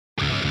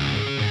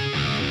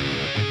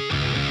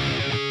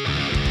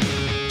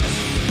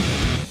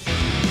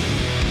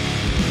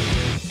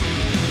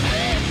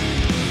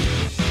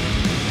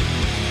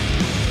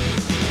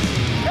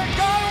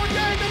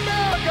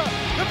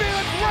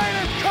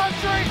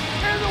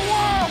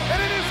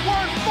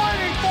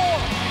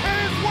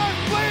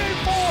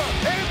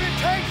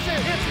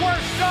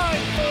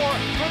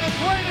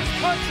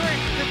country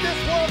that this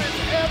world has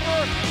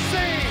ever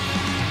seen.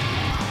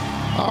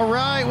 All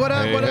right, what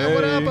up, what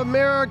up,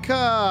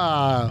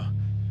 America?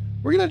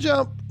 We're gonna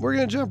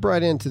jump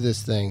right into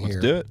this thing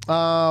here. Let's do it.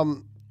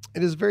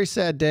 It is a very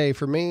sad day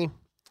for me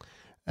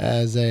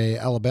as a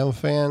Alabama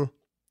fan.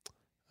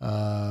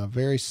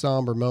 Very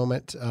somber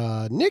moment.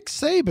 Nick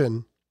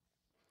Saban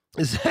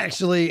is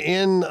actually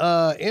in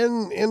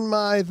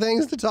my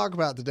things to talk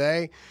about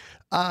today.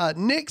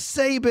 Nick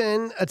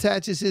Saban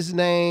attaches his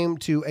name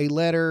to a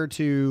letter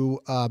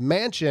to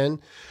Manchin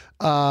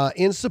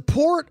in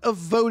support of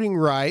voting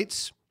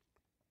rights.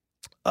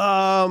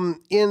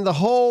 In the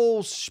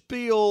whole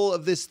spiel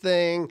of this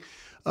thing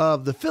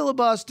of the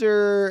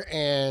filibuster,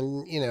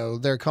 and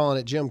they're calling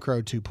it Jim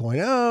Crow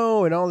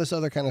 2.0 and all this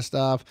other kind of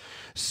stuff.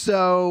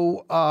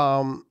 So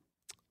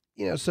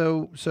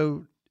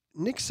so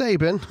Nick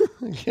Saban,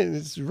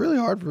 it's really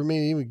hard for me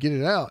to even get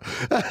it out.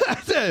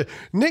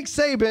 Nick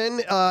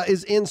Saban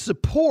is in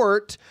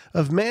support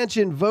of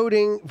Manchin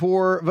voting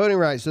for voting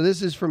rights. So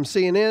this is from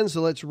CNN. So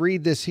let's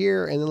read this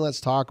here and then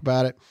let's talk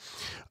about it.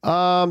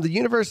 The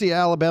University of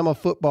Alabama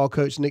football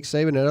coach Nick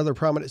Saban and other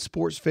prominent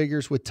sports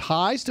figures with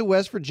ties to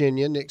West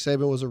Virginia. Nick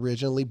Saban was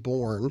originally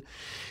born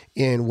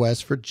in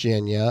West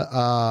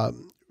Virginia.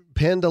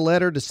 Penned a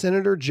letter to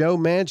Senator Joe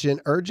Manchin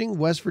urging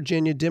West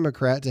Virginia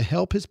Democrat to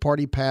help his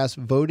party pass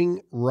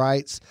voting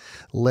rights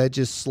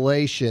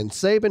legislation.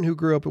 Saban, who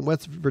grew up in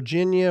West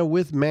Virginia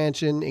with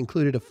Manchin,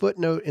 included a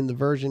footnote in the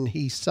version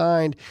he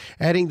signed,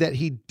 adding that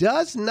he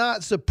does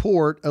not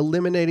support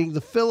eliminating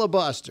the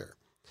filibuster.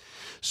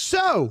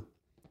 So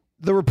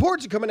the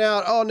reports are coming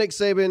out, Nick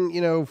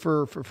Saban,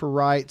 for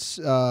rights,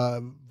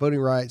 voting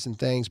rights and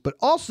things, but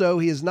also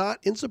he is not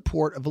in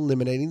support of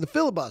eliminating the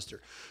filibuster.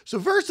 So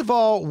first of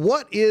all,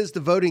 what is the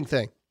voting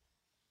thing?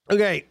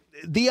 Okay,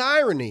 the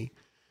irony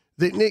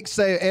that Nick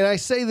Saban, and I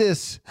say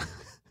this,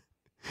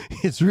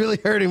 it's really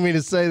hurting me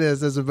to say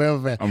this as a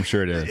Bama fan. I'm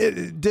sure it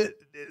is.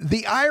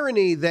 The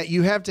irony that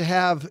you have to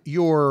have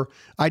your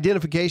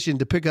identification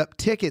to pick up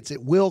tickets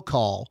at will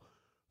call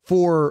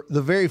for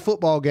the very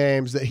football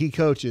games that he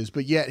coaches,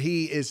 but yet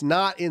he is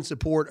not in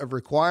support of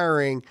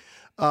requiring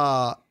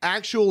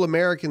actual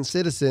American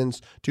citizens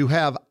to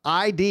have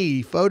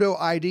photo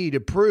ID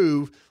to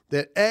prove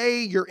that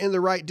A, you're in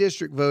the right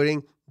district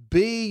voting,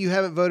 B, you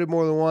haven't voted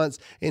more than once,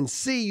 and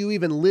C, you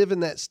even live in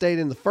that state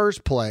in the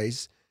first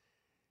place,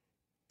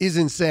 is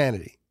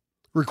insanity.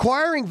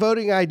 Requiring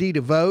voting ID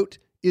to vote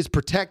is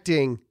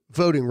protecting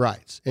voting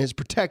rights, and it's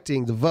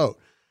protecting the vote.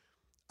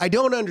 I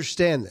don't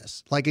understand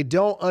this. I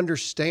don't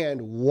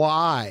understand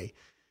why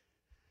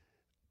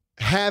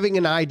having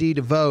an ID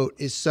to vote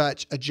is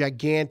such a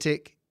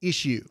gigantic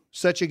issue,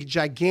 such a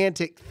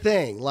gigantic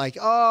thing.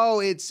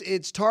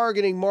 It's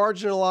targeting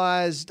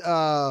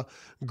marginalized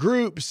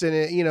groups, and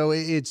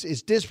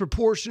it's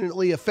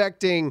disproportionately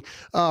affecting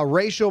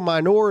racial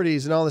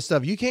minorities and all this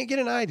stuff. You can't get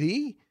an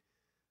ID.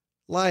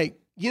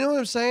 You know what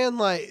I'm saying?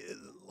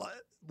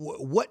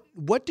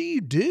 What do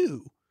you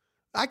do?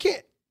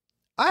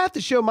 I have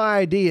to show my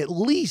ID at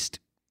least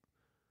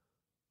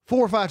 4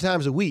 or 5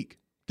 times a week,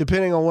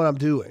 depending on what I'm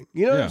doing.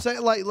 You know what I'm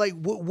saying?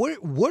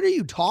 What are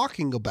you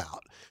talking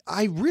about?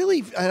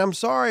 And I'm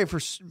sorry for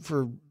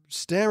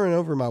stammering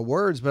over my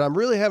words, but I'm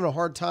really having a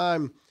hard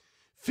time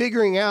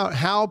figuring out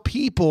how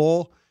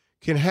people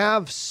can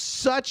have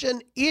such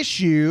an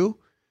issue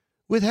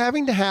with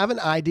having to have an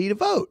ID to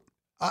vote.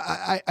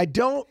 I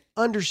don't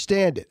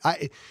understand it.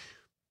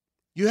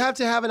 You have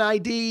to have an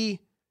ID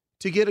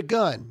to get a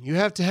gun. You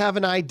have to have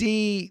an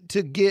ID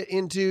to get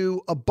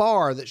into a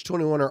bar that's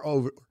 21 or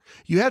over.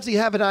 You have to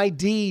have an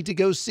ID to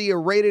go see a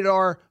rated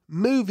R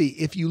movie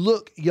if you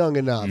look young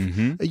enough.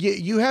 Mm-hmm.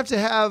 You have to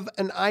have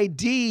an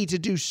ID to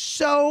do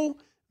so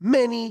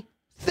many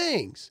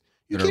things.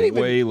 You can't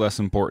even, way less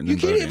important than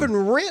voting. You can't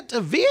even rent a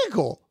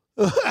vehicle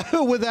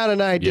without an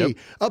ID. Yep.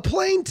 A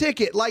plane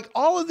ticket,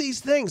 all of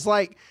these things.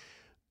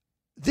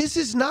 This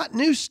is not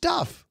new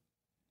stuff.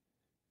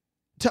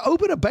 To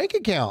open a bank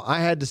account, I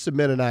had to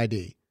submit an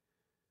ID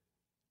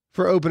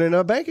for opening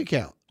a bank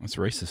account. That's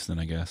racist then,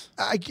 I guess.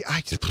 I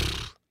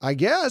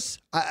guess.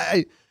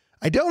 I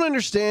don't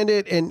understand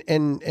it. And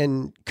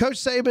Coach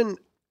Saban,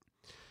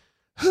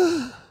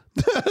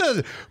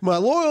 my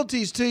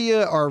loyalties to you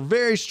are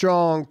very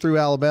strong through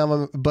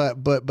Alabama,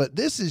 but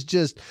this is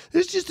just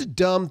a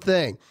dumb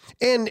thing.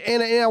 And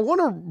I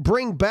want to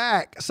bring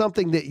back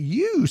something that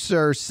you,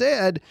 sir,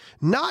 said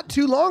not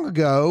too long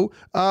ago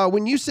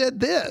when you said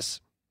this.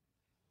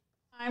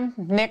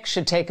 Nick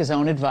should take his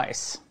own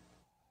advice.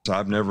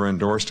 I've never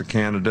endorsed a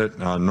candidate,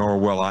 nor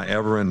will I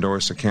ever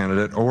endorse a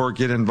candidate or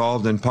get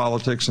involved in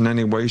politics in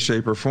any way,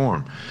 shape, or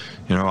form.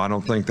 I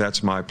don't think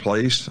that's my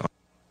place.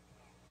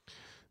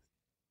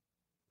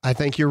 I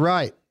think you're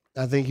right.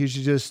 I think you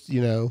should just,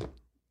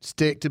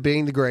 stick to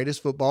being the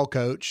greatest football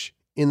coach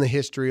in the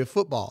history of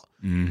football.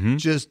 Mm-hmm.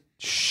 Just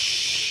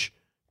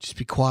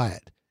be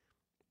quiet.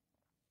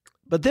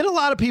 But then a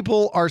lot of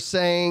people are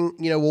saying,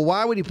 well,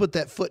 why would he put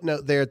that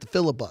footnote there at the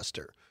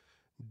filibuster?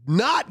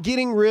 Not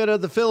getting rid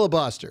of the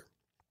filibuster.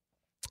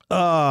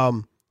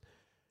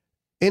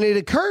 And it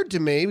occurred to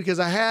me because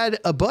I had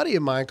a buddy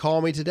of mine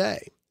call me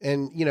today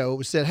and,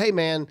 said, hey,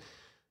 man,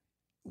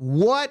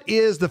 what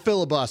is the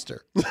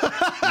filibuster?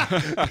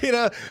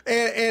 and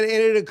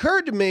it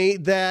occurred to me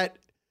that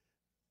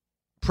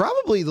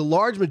probably the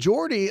large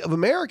majority of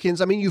Americans,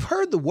 I mean, you've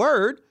heard the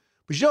word,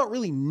 but you don't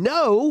really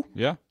know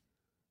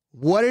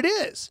what it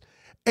is.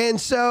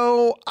 And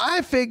so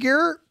I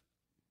figure,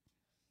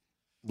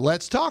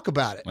 let's talk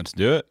about it. Let's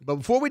do it. But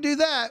before we do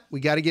that, we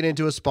got to get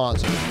into a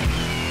sponsor.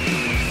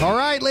 All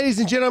right, ladies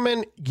and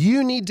gentlemen,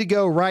 you need to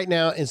go right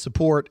now and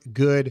support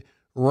Good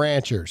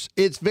Ranchers.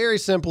 It's very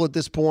simple at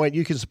this point.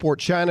 You can support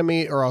China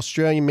meat or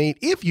Australian meat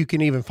if you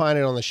can even find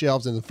it on the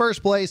shelves in the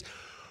first place,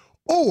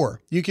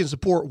 or you can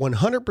support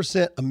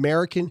 100%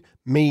 American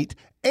meat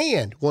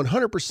and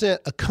 100%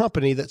 a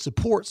company that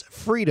supports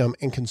freedom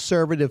and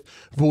conservative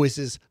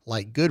voices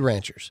like Good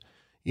Ranchers.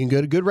 You can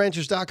go to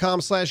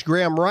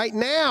goodranchers.com/Graham right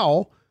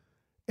now,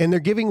 and they're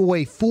giving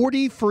away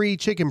 40 free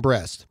chicken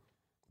breasts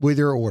with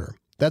your order.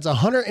 That's a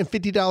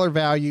 $150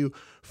 value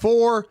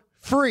for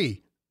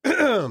free.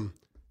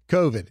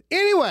 COVID.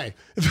 Anyway,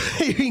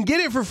 you can get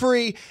it for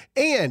free,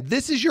 and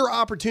this is your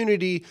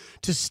opportunity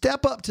to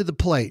step up to the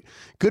plate.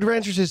 Good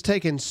Ranchers has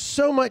taken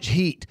so much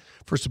heat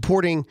for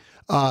supporting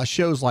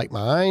shows like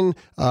mine,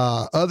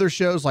 other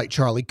shows like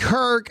Charlie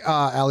Kirk,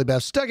 Allie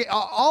Beth Stuckey,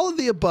 all of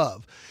the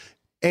above.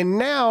 And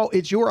now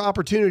it's your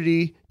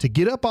opportunity to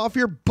get up off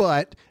your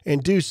butt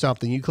and do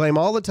something. You claim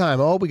all the time,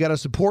 we got to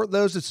support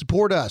those that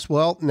support us.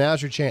 Well,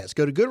 now's your chance.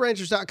 Go to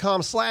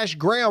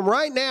goodranchers.com/Graham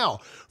right now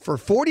for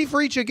 40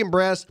 free chicken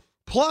breasts.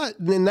 Plus,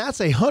 then that's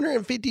a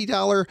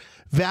 $150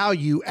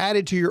 value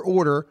added to your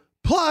order.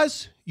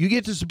 Plus, you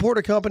get to support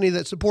a company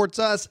that supports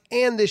us,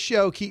 and this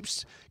show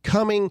keeps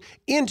coming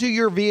into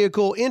your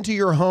vehicle, into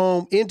your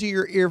home, into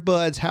your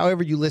earbuds,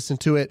 however you listen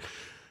to it.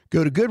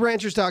 Go to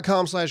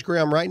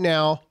goodranchers.com/Graham right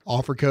now.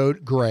 Offer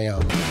code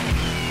Graham.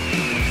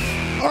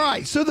 All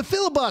right, so the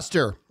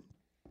filibuster.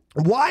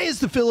 Why is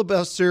the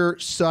filibuster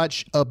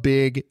such a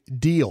big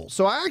deal?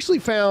 So I actually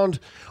found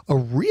a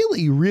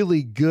really,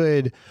 really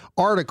good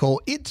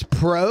article. It's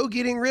pro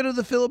getting rid of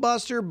the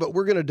filibuster, but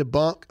we're going to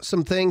debunk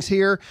some things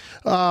here.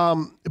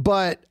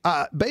 But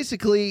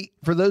basically,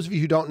 for those of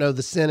you who don't know,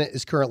 the Senate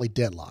is currently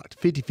deadlocked,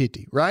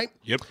 50-50, right?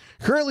 Yep.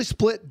 Currently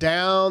split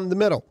down the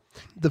middle.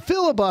 The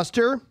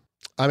filibuster,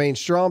 I mean,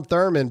 Strom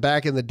Thurmond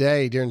back in the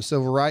day during the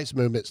Civil Rights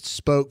Movement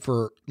spoke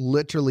for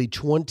literally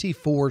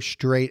 24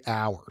 straight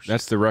hours.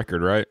 That's the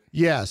record, right?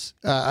 Yes,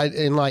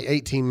 in like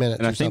 18 minutes.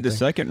 And I think the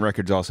second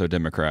record's also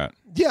Democrat.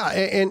 Yeah,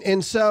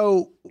 and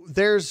so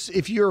there's,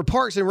 if you're a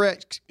Parks and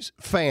Rec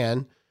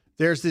fan,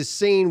 there's this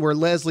scene where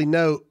Leslie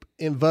Knope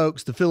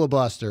invokes the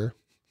filibuster,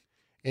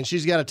 and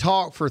she's got to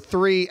talk for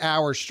 3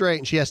 hours straight,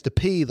 and she has to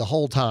pee the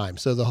whole time.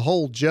 So the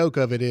whole joke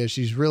of it is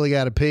she's really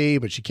got to pee,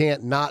 but she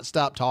can't not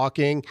stop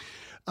talking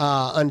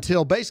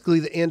until basically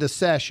the end of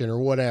session or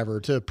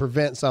whatever to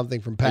prevent something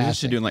from passing. Isn't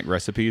she doing like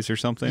recipes or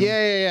something?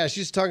 Yeah.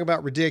 She's talking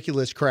about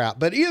ridiculous crap.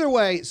 But either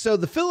way, so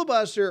the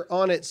filibuster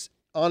on its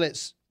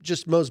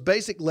just most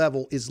basic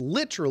level is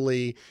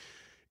literally,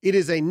 it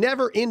is a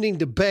never-ending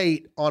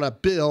debate on a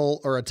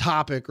bill or a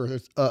topic or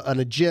an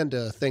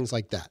agenda, things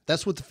like that.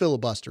 That's what the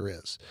filibuster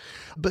is.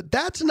 But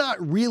that's not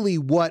really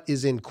what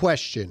is in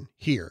question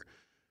here.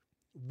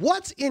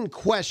 What's in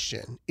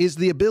question is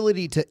the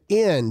ability to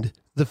end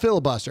the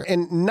filibuster,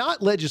 and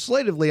not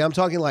legislatively. I'm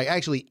talking like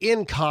actually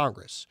in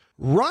Congress.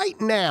 Right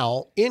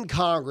now in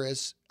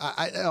Congress,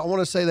 I want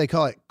to say they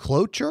call it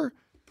cloture.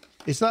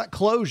 It's not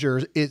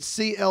closure. It's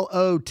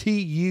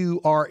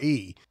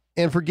CLOTURE.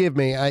 And forgive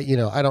me,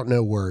 I don't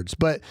know words,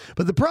 but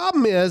the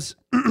problem is,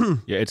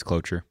 yeah, it's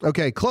cloture.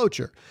 Okay,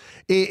 cloture.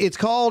 It's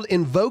called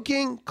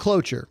invoking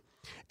cloture,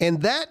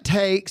 and that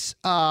takes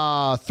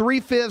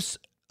 3/5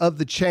 of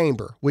the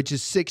chamber, which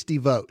is 60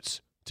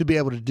 votes, to be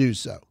able to do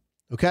so.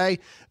 Okay,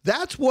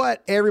 that's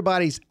what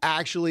everybody's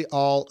actually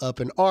all up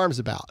in arms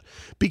about.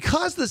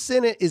 Because the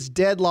Senate is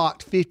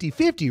deadlocked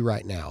 50-50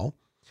 right now,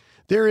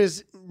 there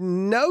is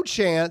no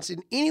chance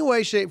in any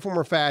way, shape, form,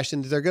 or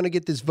fashion that they're going to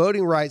get this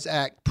Voting Rights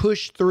Act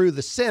pushed through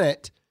the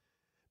Senate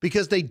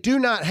because they do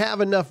not have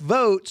enough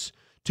votes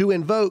to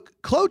invoke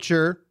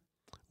cloture,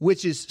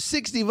 which is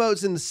 60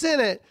 votes in the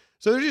Senate.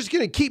 So they're just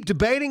going to keep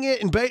debating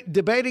it and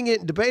debating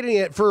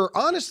it for,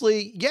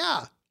 honestly,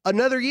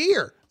 another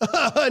year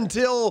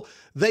until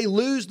they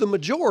lose the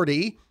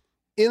majority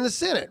in the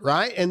Senate,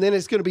 right? And then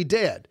it's going to be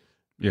dead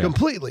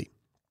completely.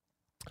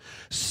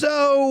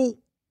 So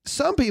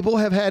some people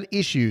have had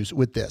issues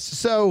with this.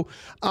 So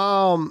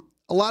a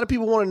lot of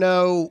people want to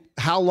know,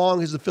 how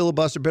long has the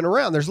filibuster been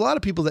around? There's a lot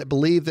of people that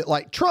believe that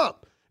like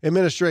Trump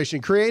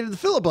administration created the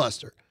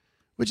filibuster,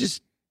 which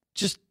is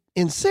just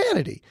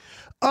insanity.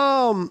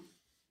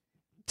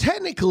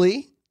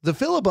 Technically, the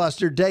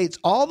filibuster dates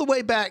all the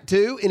way back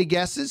to, any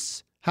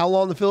guesses how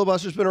long the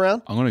filibuster's been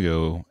around? I'm going to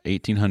go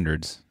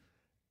 1800s.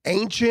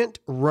 Ancient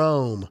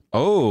Rome.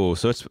 Oh,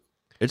 so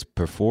it's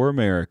before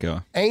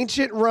America.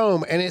 Ancient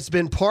Rome, and it's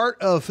been part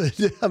of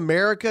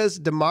America's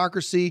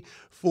democracy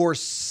for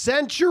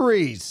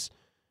centuries.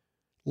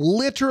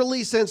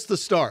 Literally since the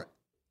start,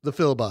 the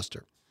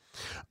filibuster.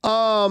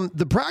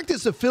 The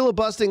practice of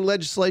filibustering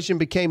legislation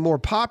became more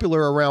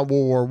popular around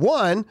World War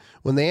I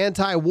when the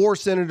anti-war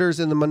senators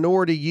in the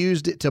minority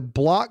used it to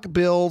block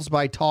bills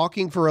by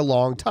talking for a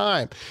long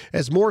time.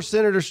 As more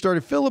senators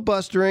started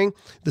filibustering,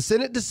 the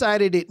Senate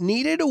decided it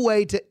needed a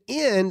way to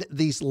end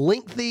these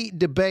lengthy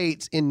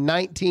debates in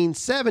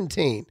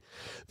 1917.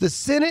 The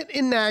Senate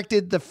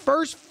enacted the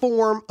first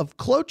form of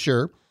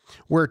cloture,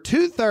 where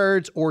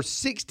 2/3 or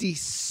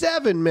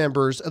 67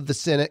 members of the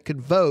Senate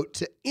could vote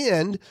to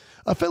end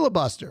a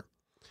filibuster.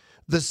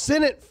 The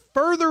Senate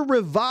further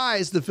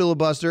revised the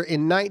filibuster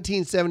in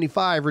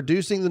 1975,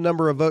 reducing the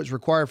number of votes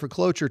required for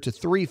cloture to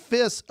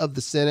 3/5 of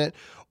the Senate,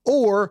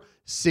 or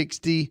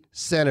 60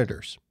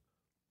 senators.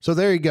 So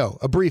there you go.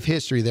 A brief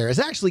history there. It's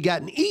actually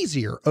gotten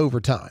easier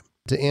over time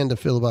to end a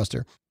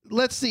filibuster.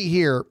 Let's see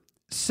here.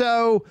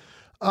 So,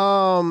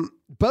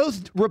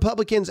 both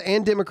Republicans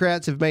and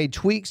Democrats have made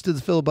tweaks to the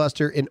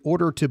filibuster in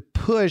order to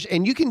push,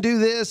 and you can do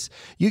this.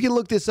 You can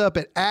look this up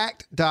at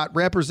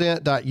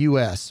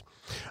act.represent.us.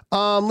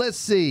 Let's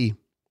see.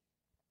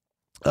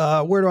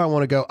 Where do I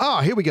want to go?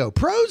 Here we go.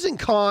 Pros and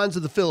cons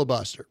of the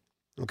filibuster.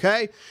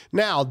 Okay.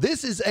 Now,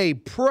 this is a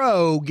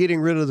pro getting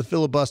rid of the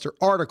filibuster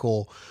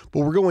article, but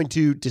we're going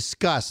to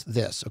discuss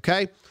this.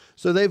 Okay.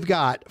 So they've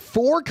got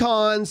 4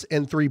 cons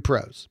and 3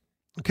 pros.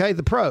 Okay.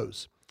 The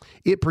pros: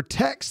 it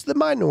protects the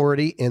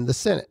minority in the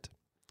Senate.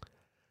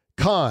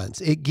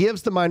 Cons: it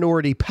gives the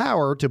minority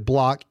power to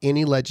block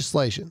any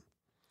legislation.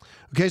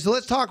 Okay, so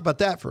let's talk about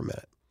that for a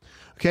minute.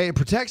 Okay, it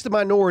protects the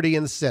minority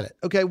in the Senate.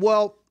 Okay,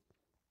 well,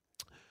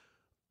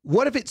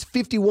 what if it's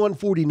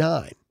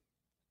 51-49?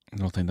 I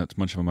don't think that's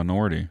much of a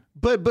minority.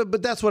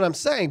 But that's what I'm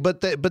saying.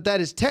 But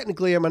that is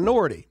technically a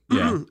minority.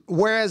 Yeah.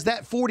 Whereas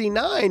that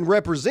 49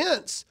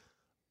 represents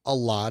a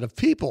lot of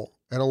people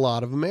and a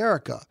lot of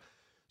America.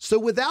 So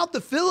without the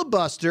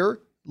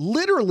filibuster,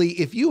 literally,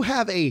 if you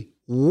have a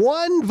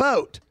one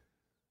vote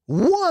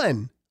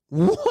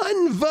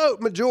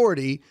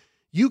majority,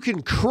 you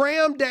can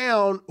cram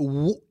down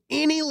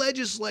any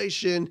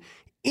legislation,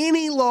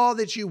 any law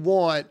that you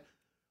want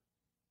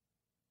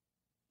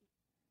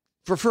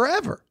for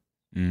forever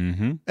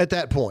at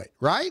that point,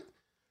 right?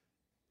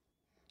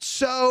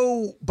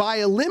 So by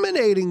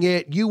eliminating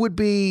it, you would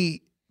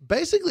be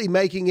basically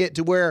making it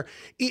to where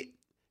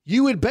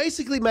you would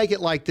basically make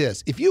it like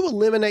this. If you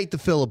eliminate the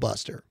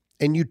filibuster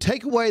and you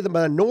take away the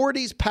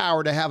minority's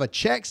power to have a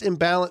checks and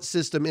balance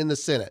system in the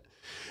Senate,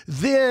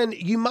 then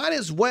you might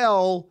as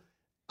well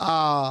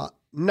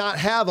not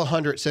have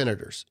 100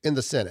 senators in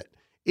the Senate.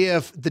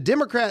 If the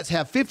Democrats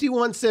have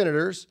 51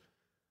 senators,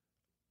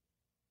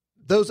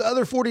 those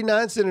other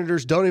 49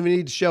 senators don't even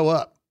need to show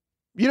up.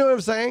 You know what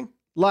I'm saying?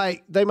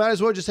 Like, they might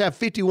as well just have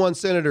 51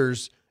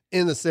 senators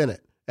in the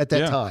Senate at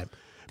that time.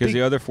 Because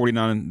the other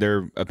 49,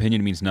 their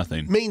opinion means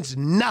nothing. Means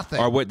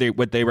nothing. Or what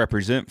they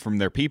represent from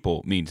their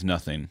people means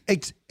nothing.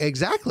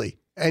 Exactly.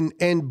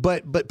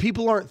 But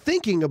people aren't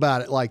thinking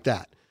about it like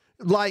that.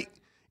 Like,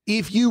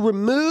 if you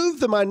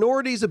remove the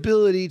minority's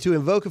ability to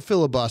invoke a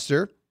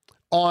filibuster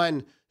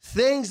on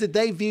things that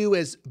they view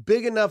as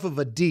big enough of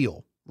a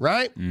deal,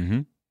 right?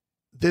 Mm-hmm.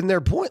 Then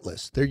they're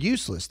pointless. They're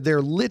useless.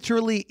 There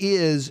literally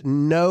is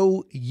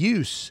no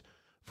use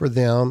for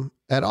them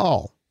at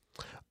all.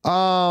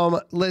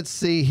 Let's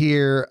see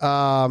here.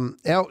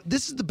 Now,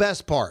 this is the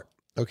best part,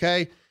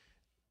 okay?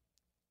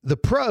 The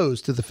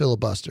pros to the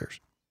filibusters.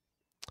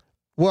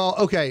 Well,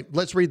 okay,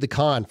 let's read the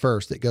con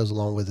first that goes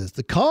along with this.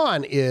 The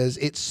con is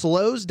it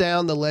slows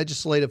down the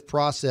legislative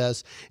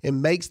process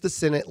and makes the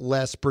Senate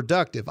less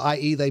productive,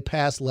 i.e. they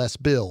pass less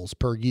bills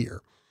per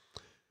year.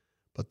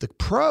 But the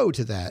pro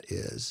to that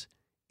is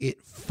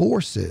it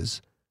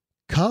forces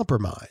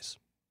compromise.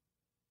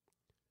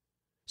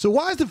 So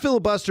why is the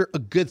filibuster a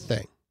good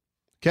thing?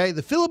 Okay,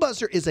 the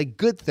filibuster is a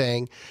good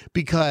thing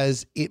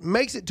because it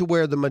makes it to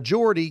where the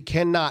majority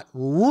cannot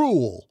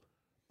rule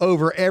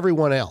over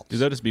everyone else. Does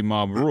that just be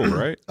mob rule,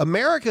 right?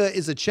 America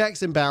is a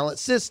checks and balance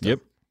system. Yep.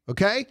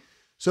 Okay?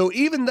 So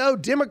even though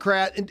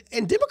Democrats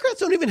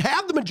don't even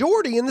have the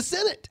majority in the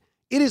Senate,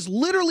 it is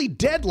literally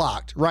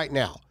deadlocked right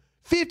now.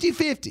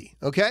 50-50,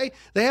 okay?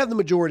 They have the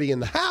majority in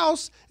the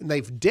House, and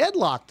they've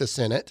deadlocked the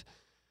Senate,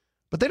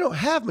 but they don't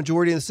have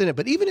majority in the Senate.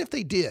 But even if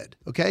they did,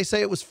 okay,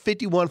 say it was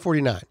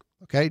 51-49,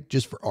 okay,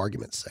 just for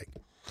argument's sake,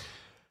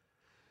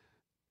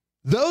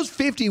 those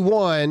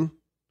 51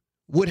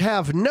 would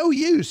have no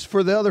use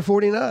for the other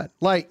 49.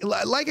 Like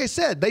I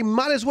said, they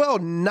might as well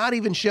not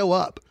even show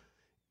up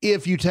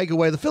if you take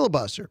away the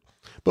filibuster.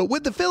 But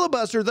with the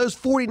filibuster, those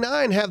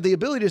 49 have the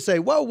ability to say,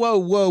 whoa, whoa,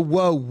 whoa,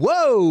 whoa,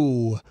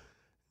 whoa.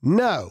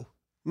 No.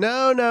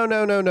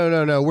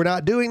 We're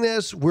not doing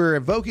this. We're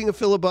invoking a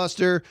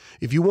filibuster.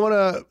 If you want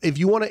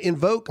to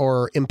invoke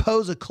or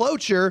impose a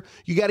cloture,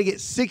 you got to get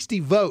 60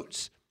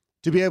 votes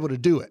to be able to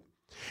do it.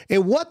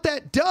 And what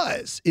that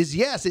does is,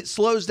 yes, it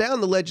slows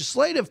down the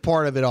legislative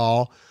part of it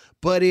all,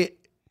 but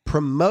it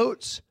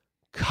promotes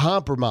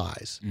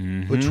compromise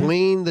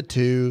between the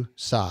two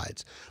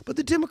sides. But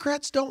the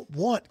Democrats don't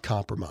want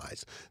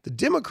compromise. The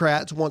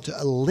Democrats want to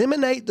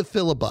eliminate the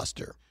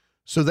filibuster.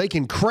 so they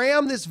can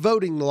cram this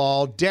voting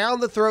law down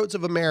the throats of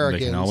They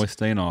Americans can always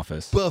stay in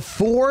office.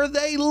 before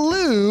they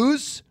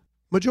lose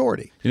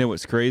majority. You know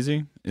what's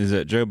crazy is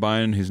that Joe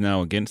Biden, who's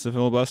now against the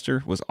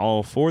filibuster, was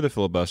all for the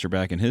filibuster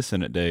back in his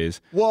Senate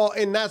days. Well,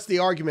 and that's the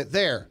argument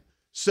there.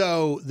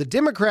 So the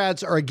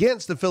Democrats are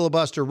against the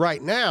filibuster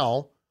right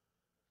now,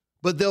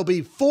 but they'll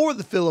be for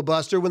the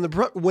filibuster when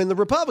the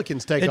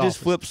Republicans take It office.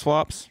 just flip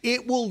flops.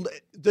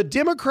 The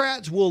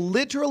Democrats will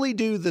literally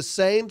do the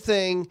same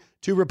thing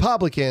to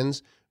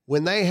Republicans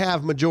when they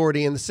have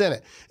majority in the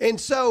Senate. And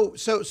so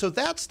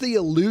that's the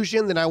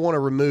illusion that I want to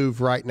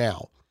remove right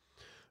now.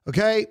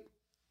 Okay?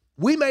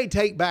 We may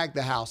take back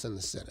the House and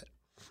the Senate.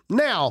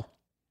 Now,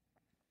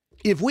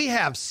 if we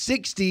have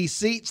 60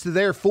 seats to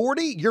their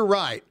 40, you're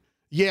right.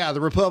 Yeah,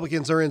 the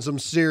Republicans are in some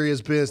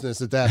serious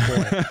business at that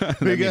point.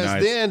 Because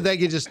nice. then they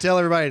can just tell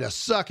everybody to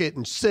suck it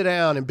and sit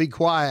down and be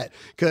quiet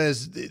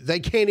because they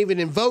can't even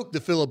invoke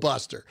the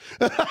filibuster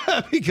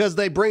because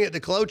they bring it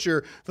to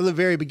cloture from the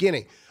very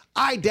beginning.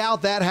 I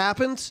doubt that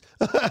happens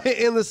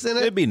in the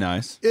Senate. It'd be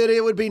nice.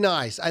 It would be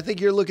nice. I think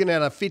you're looking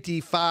at a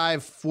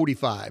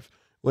 55-45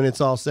 when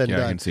it's all said and Yeah,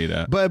 done. I can see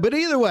that. But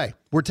either way,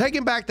 we're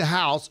taking back the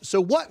House.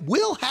 So what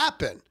will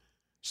happen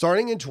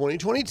starting in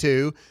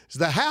 2022 is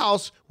the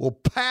House will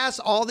pass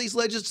all these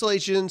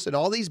legislations and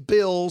all these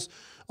bills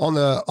on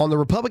the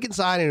Republican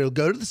side, and it'll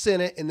go to the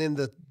Senate, and then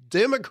the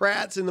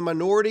Democrats in the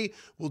minority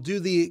will do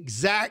the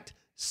exact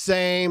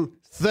same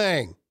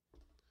thing.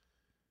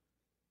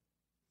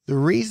 The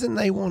reason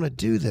they want to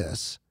do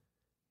this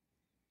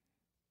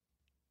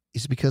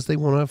is because they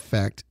want to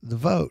affect the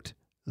vote.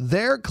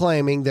 They're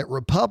claiming that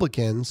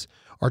Republicans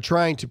are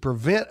trying to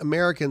prevent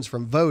Americans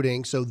from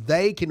voting so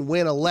they can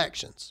win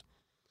elections.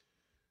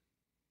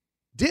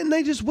 Didn't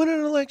they just win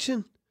an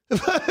election?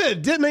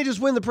 Didn't they just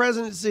win the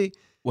presidency?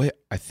 Wait,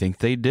 I think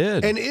they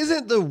did. And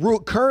isn't the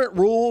current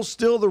rules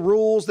still the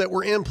rules that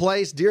were in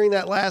place during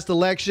that last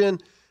election?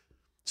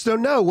 So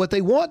no, what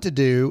they want to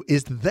do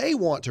is they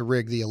want to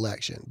rig the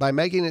election by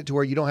making it to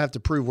where you don't have to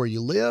prove where you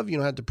live. You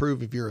don't have to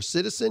prove if you're a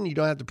citizen. You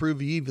don't have to prove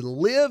if you even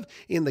live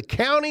in the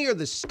county or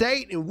the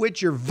state in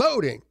which you're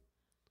voting.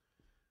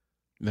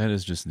 That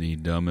is just the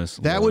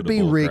dumbest. That load would of be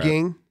bull crap.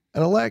 rigging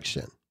an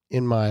election,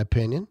 in my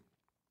opinion.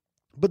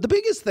 But the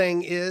biggest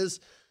thing is,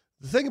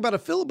 the thing about a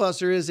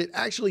filibuster is it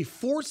actually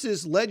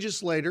forces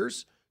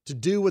legislators to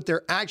do what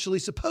they're actually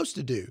supposed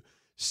to do.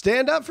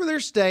 Stand up for their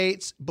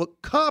states,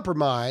 but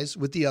compromise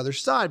with the other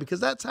side, because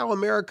that's how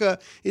America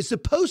is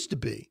supposed to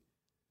be.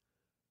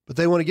 But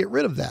they want to get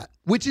rid of that,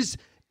 which is,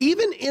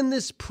 even in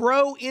this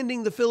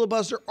pro-ending the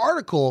filibuster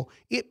article,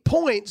 it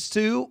points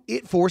to,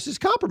 it forces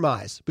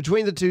compromise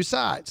between the two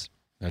sides.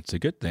 That's a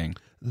good thing.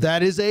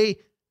 That is a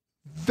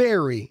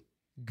very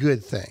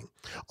good thing.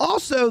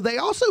 Also, they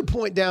also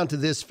point down to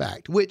this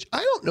fact, which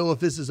I don't know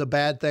if this is a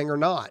bad thing or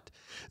not.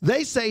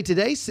 They say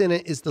today's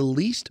Senate is the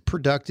least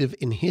productive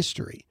in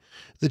history.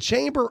 The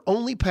chamber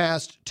only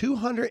passed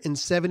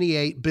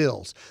 278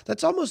 bills.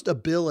 That's almost a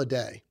bill a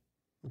day.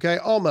 Okay,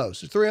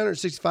 almost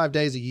 365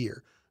 days a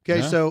year.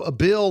 Okay, Yeah. so a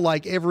bill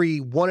like every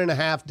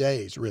 1.5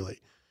 days, really,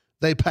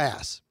 they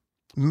pass.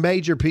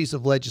 Major piece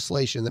of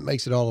legislation that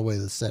makes it all the way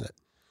to the Senate.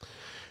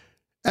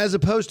 As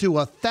opposed to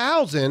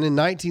 1,000 in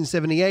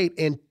 1978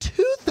 and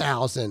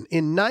 2,000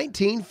 in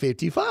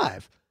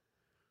 1955.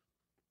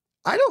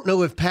 I don't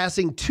know if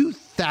passing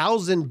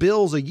 2,000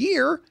 bills a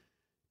year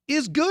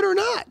is good or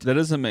not. That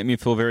doesn't make me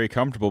feel very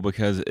comfortable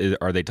because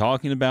are they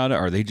talking about it?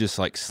 Are they just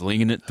like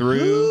slinging it through?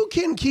 Who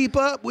can keep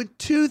up with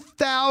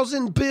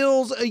 2,000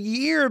 bills a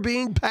year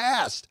being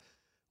passed?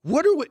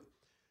 What are we?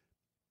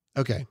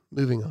 Okay,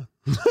 moving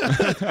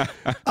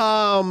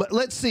on.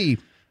 Let's see.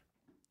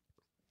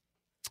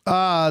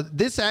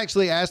 This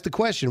actually asked the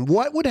question,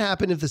 what would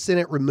happen if the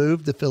Senate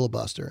removed the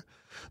filibuster?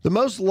 The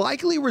most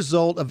likely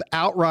result of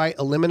outright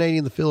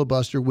eliminating the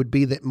filibuster would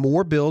be that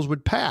more bills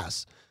would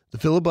pass. The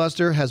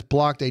filibuster has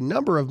blocked a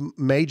number of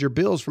major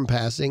bills from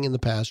passing in the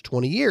past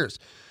 20 years.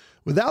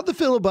 Without the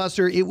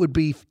filibuster, it would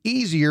be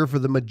easier for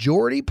the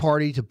majority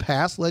party to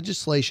pass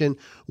legislation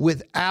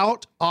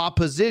without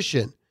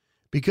opposition.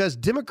 Because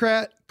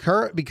Democrats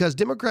currently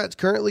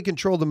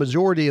control the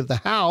majority of the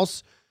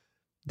House,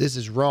 this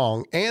is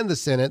wrong, and the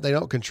Senate, they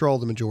don't control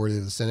the majority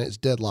of the Senate, it's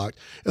deadlocked.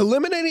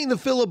 Eliminating the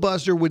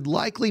filibuster would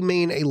likely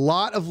mean a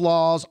lot of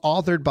laws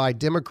authored by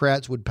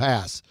Democrats would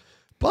pass.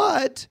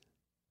 But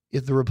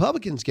if the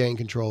Republicans gain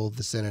control of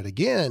the Senate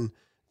again,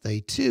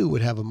 they too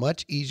would have a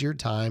much easier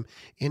time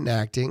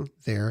enacting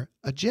their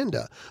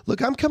agenda.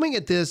 Look, I'm coming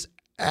at this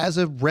as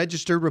a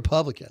registered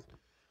Republican.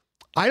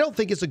 I don't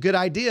think it's a good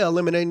idea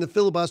eliminating the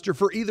filibuster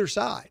for either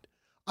side.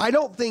 I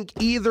don't think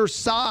either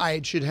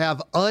side should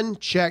have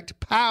unchecked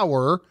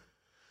power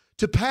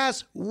to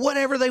pass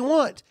whatever they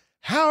want,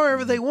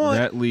 however they want,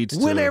 That leads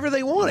whenever to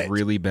they want it.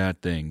 really bad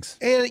things.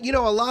 And, you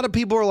know, a lot of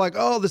people are like,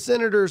 oh, the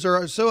senators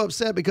are so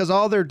upset because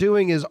all they're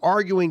doing is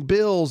arguing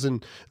bills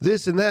and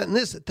this and that and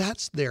this.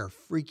 That's their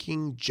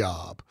freaking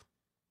job.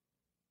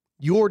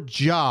 Your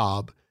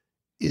job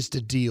is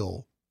to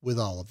deal with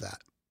all of that.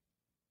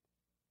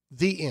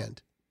 The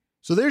end.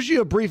 So there's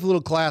you a brief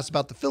little class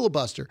about the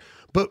filibuster.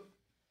 But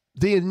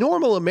The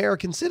normal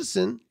American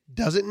citizen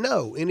doesn't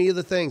know any of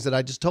the things that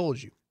I just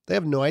told you. They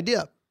have no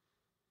idea.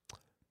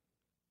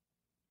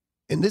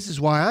 And this is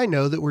why I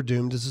know that we're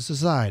doomed as a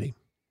society.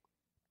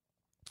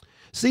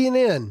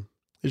 CNN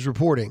is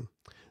reporting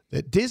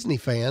that Disney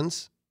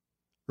fans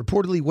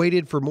reportedly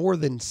waited for more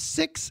than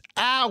 6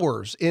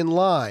 hours in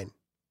line.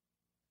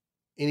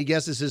 Any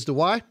guesses as to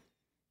why?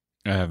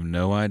 I have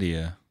no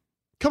idea.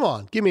 Come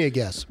on, give me a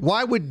guess.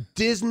 Why would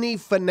Disney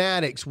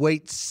fanatics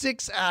wait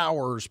 6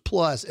 hours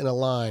plus in a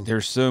line?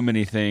 There's so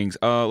many things.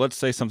 Let's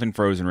say something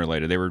Frozen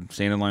related. They were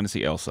standing in line to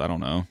see Elsa. I don't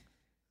know.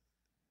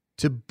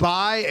 To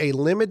buy a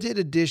limited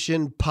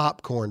edition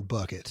popcorn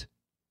bucket.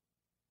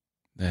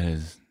 That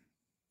is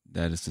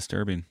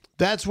disturbing.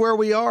 That's where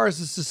we are as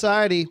a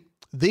society.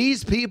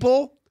 These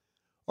people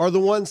are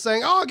the ones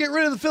saying, oh, get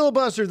rid of the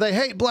filibuster. They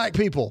hate black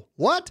people.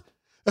 What?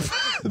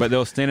 But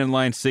they'll stand in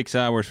line 6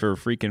 hours for a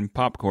freaking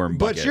popcorn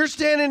bucket. But you're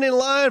standing in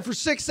line for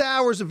 6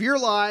 hours of your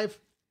life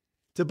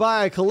to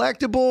buy a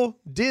collectible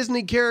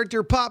Disney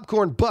character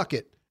popcorn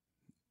bucket.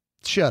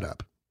 Shut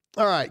up.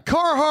 All right.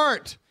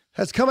 Carhartt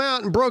has come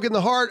out and broken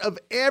the heart of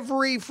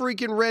every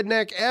freaking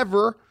redneck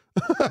ever.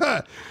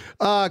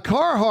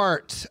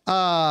 Carhartt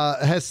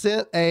has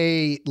sent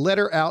a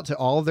letter out to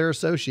all of their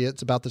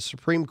associates about the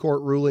Supreme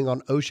Court ruling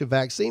on OSHA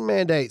vaccine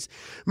mandates.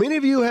 Many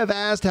of you have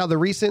asked how the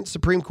recent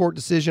Supreme Court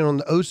decision on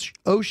the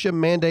OSHA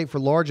mandate for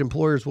large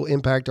employers will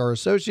impact our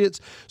associates,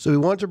 so we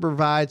want to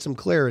provide some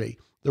clarity.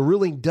 The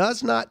ruling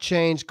does not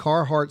change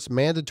Carhartt's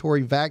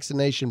mandatory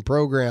vaccination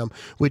program,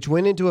 which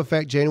went into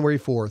effect January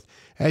 4th.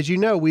 As you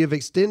know, we have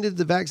extended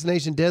the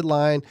vaccination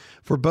deadline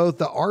for both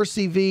the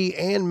RCV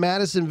and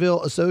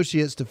Madisonville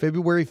associates to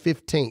February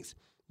 15th.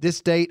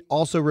 This date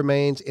also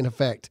remains in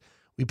effect.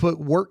 We put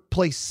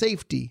workplace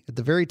safety at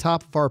the very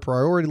top of our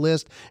priority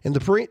list, and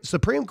the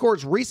Supreme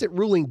Court's recent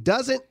ruling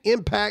doesn't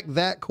impact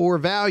that core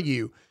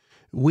value.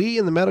 We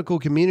in the medical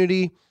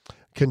community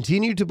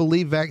continue to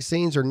believe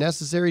vaccines are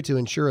necessary to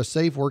ensure a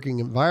safe working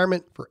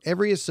environment for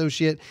every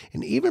associate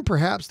and even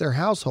perhaps their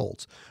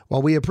households.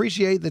 While we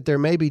appreciate that there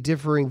may be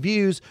differing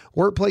views,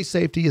 workplace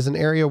safety is an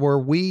area where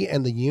we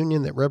and the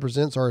union that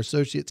represents our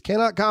associates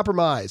cannot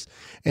compromise.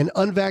 An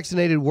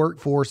unvaccinated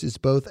workforce is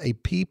both a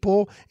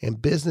people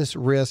and business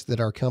risk that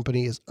our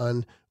company is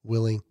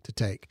unwilling to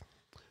take.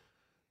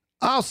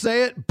 I'll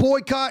say it,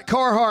 boycott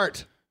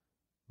Carhartt.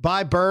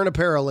 Buy Byrne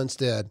Apparel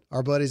instead.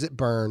 Our buddies at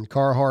Byrne,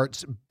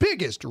 Carhartt's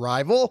biggest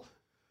rival,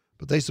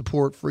 but they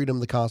support freedom,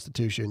 the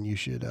Constitution. You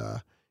should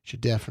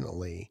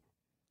definitely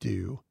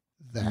do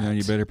that. Yeah,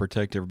 you better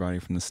protect everybody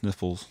from the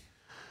sniffles.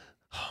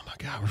 Oh my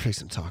God, we're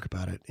fixing to talk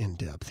about it in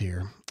depth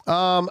here.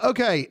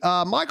 Okay,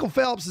 Michael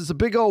Phelps is a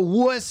big old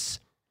wuss.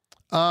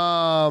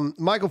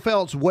 Michael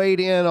Phelps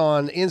weighed in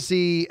on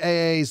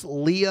NCAA's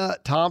Leah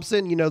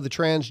Thompson, you know, the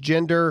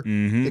transgender,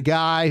 the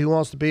guy who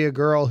wants to be a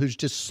girl who's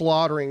just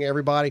slaughtering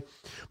everybody.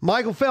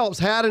 Michael Phelps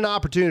had an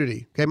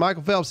opportunity. Okay,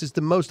 Michael Phelps is the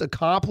most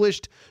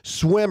accomplished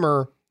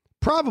swimmer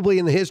probably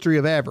in the history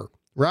of ever,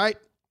 right?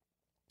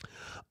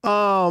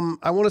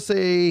 I want to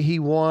say he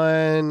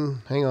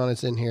won, hang on,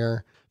 it's in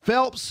here.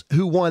 Phelps,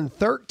 who won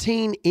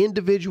 13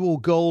 individual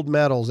gold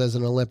medals as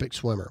an Olympic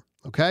swimmer,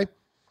 okay?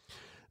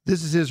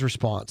 This is his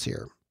response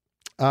here.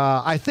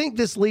 I think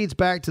this leads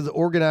back to the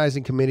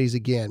organizing committees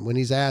again when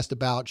he's asked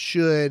about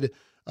should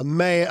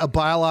a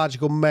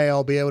biological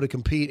male be able to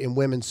compete in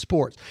women's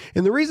sports.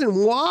 And the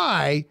reason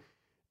why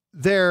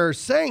they're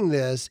saying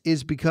this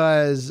is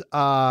because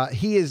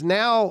he is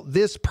now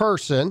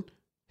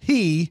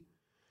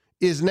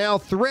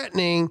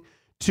threatening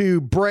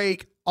to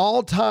break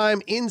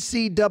all-time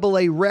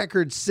NCAA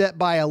records set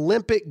by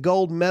Olympic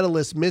gold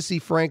medalists Missy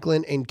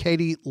Franklin and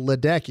Katie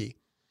Ledecky.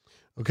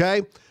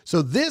 Okay,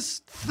 so this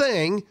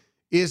thing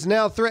is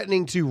now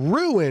threatening to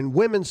ruin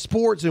women's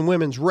sports and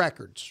women's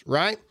records,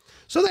 right?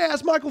 So they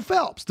asked Michael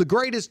Phelps, the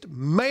greatest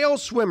male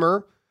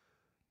swimmer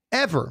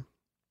ever,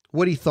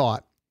 what he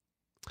thought.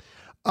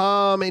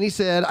 And he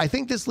said, I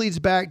think this leads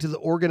back to the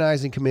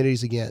organizing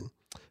committees again,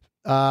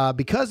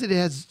 because it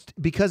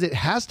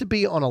has to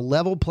be on a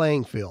level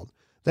playing field.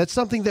 That's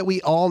something that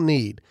we all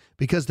need,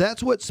 because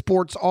that's what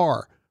sports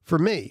are for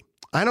me.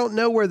 I don't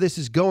know where this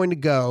is going to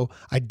go.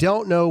 I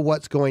don't know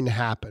what's going to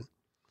happen.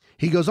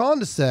 He goes on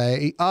to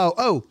say,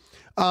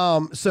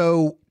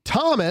 so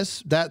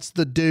Thomas, that's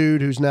the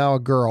dude who's now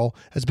a girl,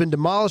 has been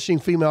demolishing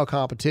female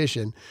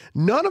competition.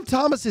 None of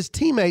Thomas's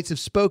teammates have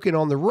spoken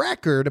on the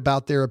record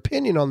about their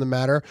opinion on the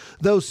matter,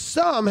 though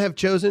some have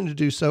chosen to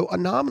do so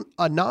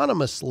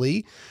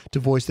anonymously to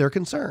voice their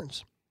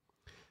concerns.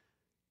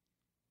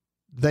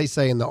 They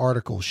say in the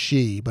article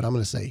she, but I'm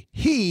going to say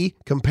he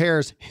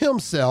compares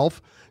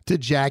himself to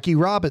Jackie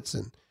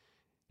Robinson.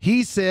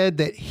 He said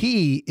that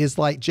he is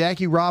like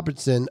Jackie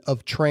Robinson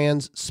of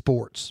trans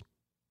sports.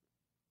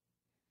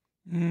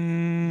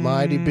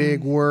 Mighty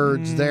big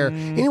words there.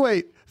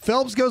 Anyway,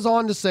 Phelps goes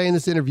on to say in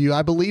this interview,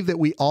 I believe that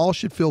we all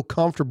should feel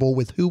comfortable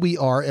with who we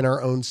are in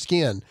our own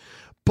skin.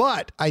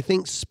 But I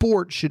think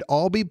sports should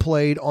all be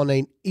played on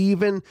an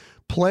even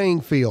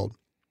playing field.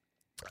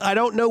 I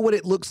don't know what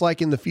it looks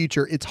like in the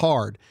future. It's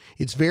hard.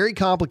 It's very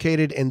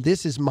complicated, and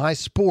this is my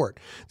sport.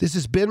 This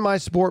has been my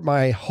sport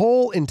my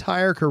whole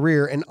entire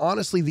career, and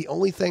honestly, the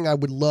only thing I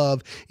would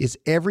love is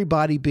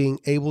everybody being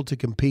able to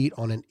compete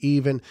on an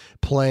even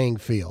playing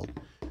field.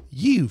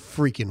 You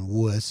freaking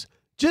wuss.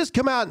 Just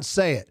come out and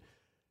say it.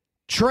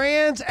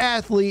 Trans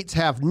athletes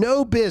have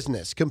no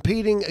business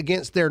competing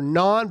against their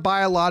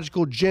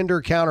non-biological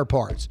gender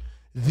counterparts.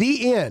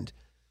 The end.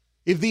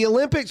 If the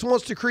Olympics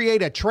wants to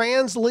create a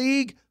trans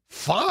league,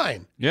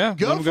 fine. Yeah,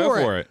 go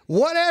for it.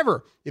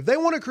 Whatever. If they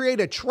want to create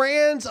a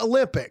trans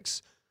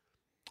Olympics,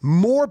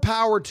 more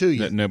power to you.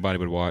 That nobody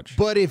would watch.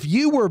 But if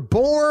you were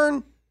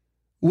born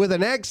with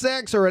an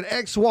XX or an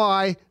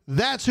XY,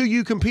 that's who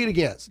you compete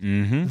against.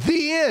 Mm-hmm.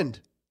 The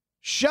end.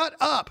 Shut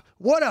up.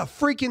 What a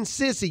freaking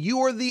sissy.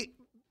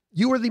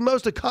 You are the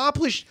most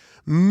accomplished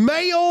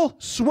male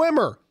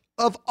swimmer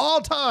of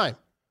all time.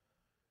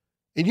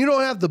 And you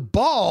don't have the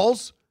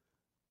balls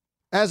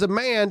as a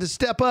man to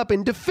step up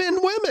and defend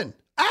women.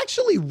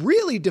 Actually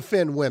really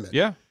defend women.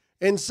 Yeah.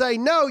 And say,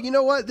 no, you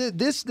know what?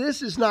 This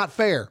is not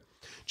fair.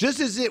 Just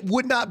as it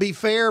would not be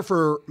fair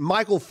for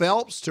Michael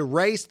Phelps to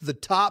race the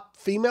top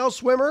female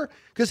swimmer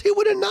because he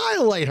would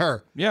annihilate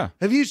her. Yeah.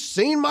 Have you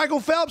seen Michael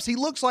Phelps? He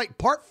looks like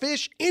part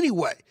fish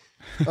anyway.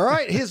 All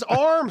right. His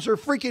arms are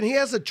freaking, he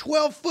has a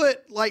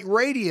 12-foot like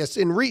radius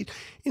in reach.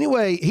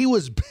 Anyway, he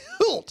was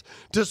built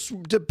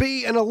to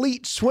be an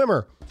elite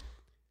swimmer.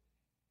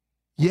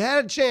 You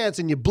had a chance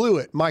and you blew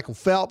it, Michael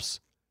Phelps.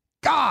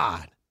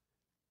 God,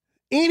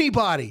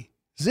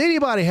 does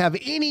anybody have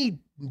any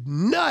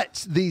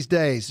nuts these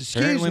days?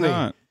 Excuse Apparently me.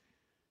 not.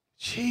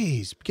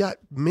 Jeez, got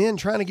men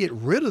trying to get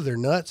rid of their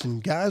nuts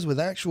and guys with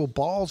actual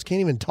balls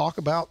can't even talk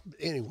about.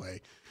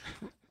 Anyway,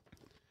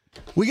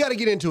 we got to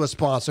get into a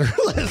sponsor.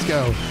 Let's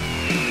go.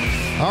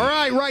 All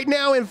right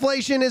now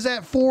inflation is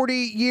at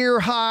 40-year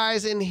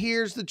highs, and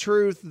here's the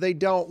truth. They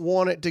don't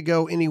want it to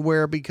go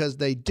anywhere because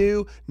they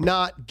do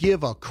not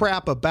give a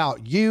crap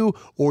about you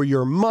or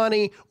your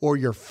money or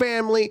your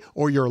family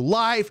or your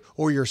life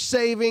or your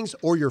savings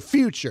or your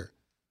future.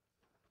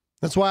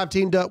 That's why I've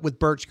teamed up with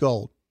Birch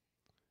Gold.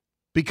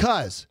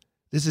 Because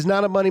this is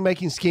not a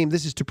money-making scheme.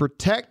 This is to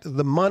protect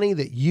the money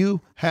that you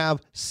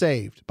have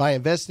saved by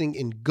investing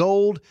in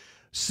gold,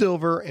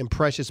 silver, and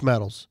precious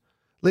metals.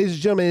 Ladies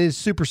and gentlemen, it is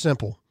super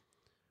simple.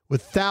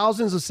 With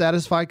thousands of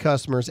satisfied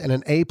customers and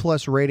an A+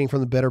 rating from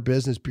the Better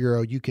Business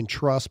Bureau, you can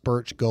trust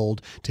Birch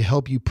Gold to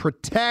help you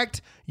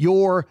protect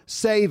your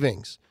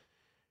savings.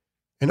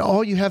 And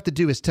all you have to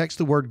do is text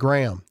the word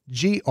Graham,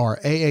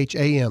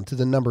 Graham, to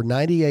the number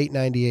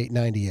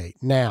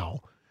 989898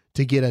 now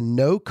to get a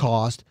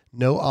no-cost,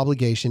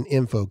 no-obligation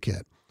info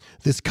kit.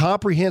 This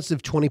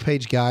comprehensive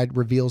 20-page guide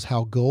reveals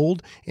how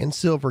gold and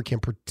silver can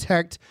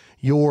protect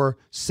your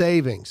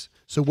savings.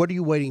 So what are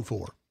you waiting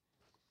for?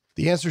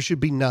 The answer should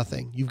be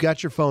nothing. You've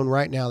got your phone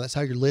right now. That's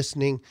how you're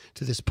listening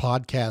to this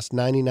podcast,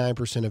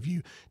 99% of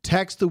you.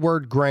 Text the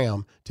word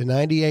Graham to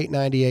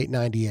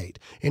 989898.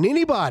 And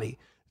anybody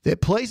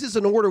that places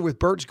an order with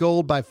Birch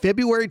Gold by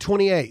February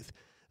 28th,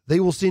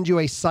 they will send you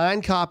a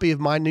signed copy of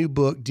my new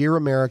book, Dear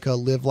America,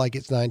 Live Like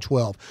It's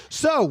 912.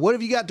 So what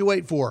have you got to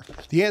wait for?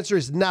 The answer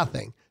is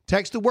nothing.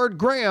 Text the word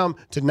Graham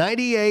to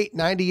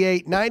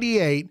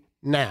 989898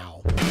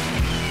 now.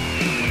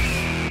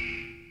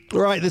 All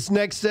right, this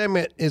next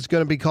segment is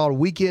going to be called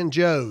Weekend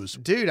Joe's.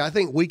 Dude, I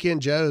think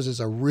Weekend Joe's is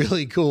a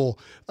really cool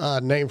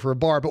name for a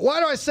bar. But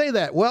why do I say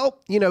that? Well,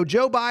 you know,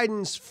 Joe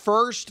Biden's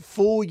first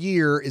full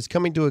year is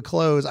coming to a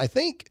close, I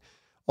think,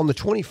 on the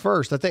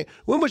 21st. I think.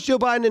 When was Joe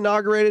Biden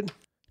inaugurated?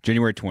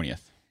 January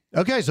 20th.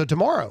 Okay, so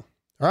tomorrow.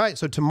 All right,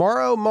 so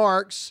tomorrow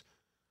marks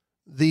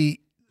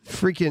the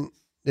freaking...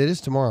 It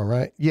is tomorrow,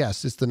 right?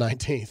 Yes, it's the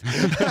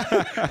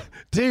 19th.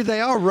 Dude,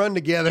 they all run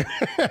together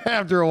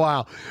after a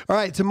while. All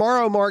right,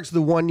 tomorrow marks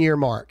the 1-year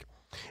mark.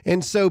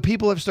 And so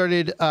people have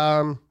started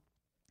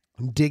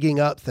digging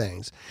up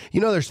things.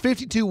 You know, there's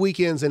 52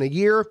 weekends in a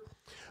year,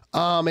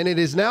 and it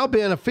has now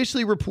been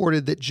officially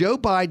reported that Joe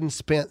Biden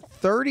spent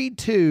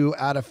 32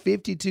 out of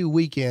 52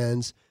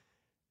 weekends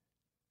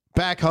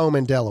back home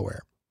in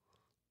Delaware.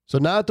 So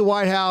not at the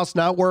White House,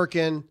 not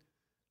working,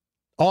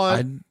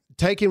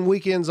 taking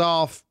weekends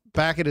off.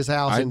 Back at his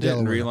house in Delaware. I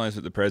didn't realize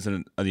that the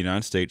president of the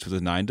United States was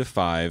a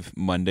 9-to-5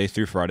 Monday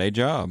through Friday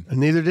job. And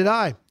neither did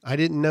I. I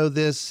didn't know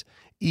this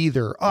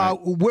either.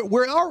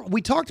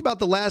 We talked about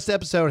the last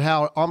episode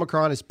how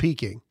Omicron is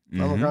peaking.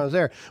 Mm-hmm. Omicron is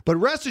there. But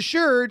rest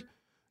assured,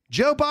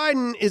 Joe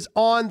Biden is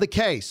on the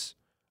case.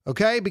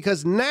 Okay?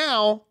 Because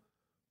now,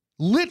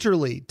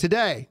 literally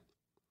today,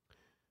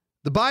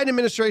 the Biden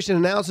administration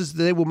announces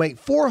that they will make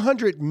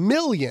 400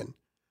 million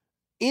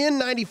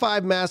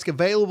N95 masks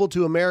available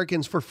to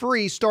Americans for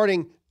free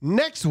starting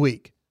next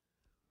week.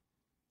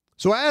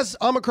 So as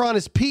Omicron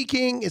is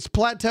peaking, it's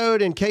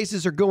plateaued, and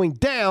cases are going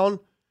down,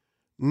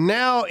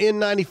 now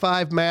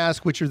N95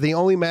 masks, which are the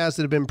only masks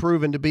that have been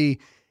proven to be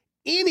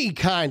any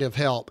kind of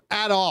help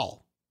at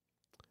all,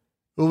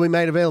 will be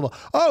made available.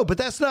 Oh, but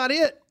that's not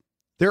it.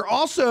 They're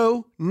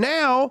also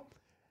now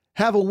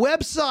have a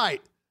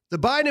website The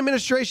Biden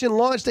administration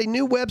launched a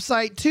new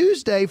website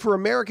Tuesday for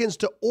Americans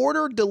to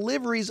order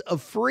deliveries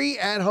of free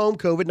at-home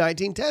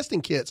COVID-19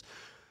 testing kits.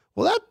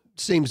 Well, that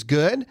seems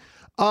good.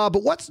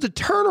 But what's the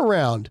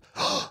turnaround?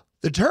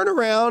 The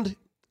turnaround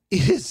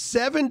is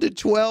 7 to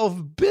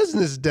 12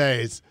 business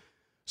days.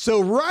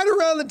 So right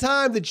around the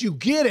time that you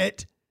get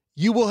it,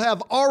 you will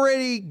have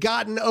already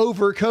gotten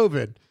over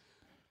COVID.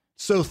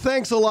 So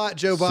thanks a lot,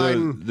 Joe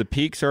Biden. So the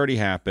peak's already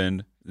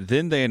happened.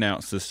 Then they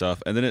announce this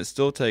stuff, and then it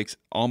still takes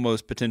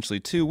almost potentially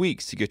 2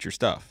 weeks to get your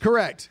stuff.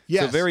 Correct.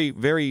 Yes. So very,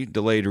 very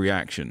delayed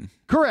reaction.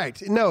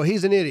 Correct. No,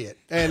 he's an idiot.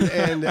 And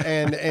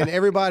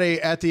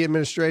everybody at the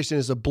administration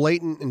is a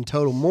blatant and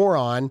total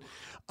moron.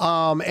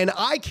 And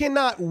I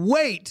cannot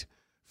wait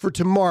for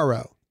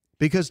tomorrow,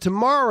 because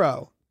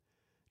tomorrow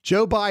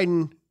Joe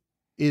Biden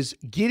is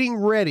getting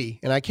ready,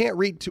 and I can't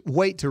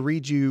wait to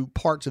read you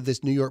parts of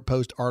this New York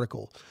Post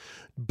article.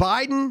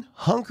 Biden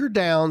hunkered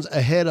down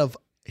ahead of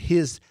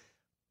his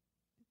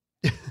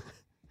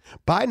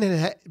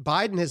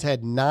Biden has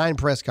had 9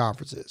 press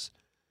conferences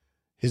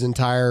his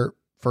entire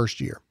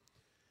first year.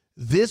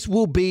 This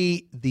will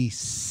be the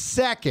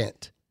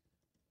second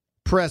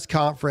press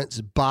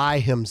conference by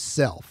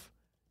himself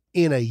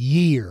in a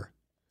year.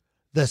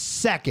 The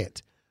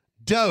second.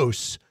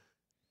 Dose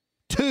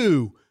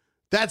 2.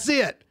 That's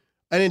it.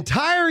 An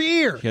entire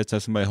year. He has to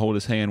have somebody hold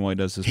his hand while he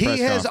does his press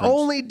conference. He has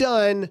only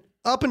done,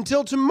 up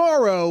until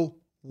tomorrow,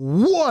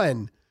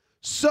 1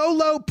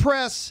 solo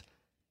press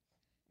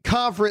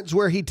conference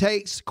where he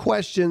takes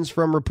questions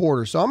from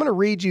reporters. So I'm going to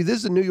read you. This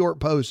is a New York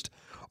Post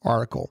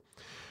article.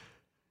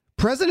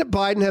 President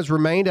Biden has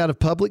remained out of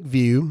public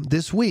view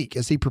this week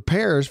as he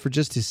prepares for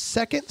just his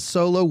second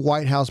solo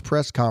White House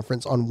press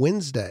conference on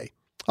Wednesday.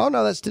 Oh,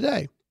 no, that's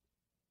today.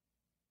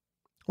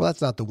 Well,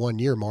 that's not the 1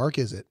 year mark,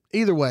 is it?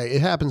 Either way,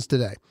 it happens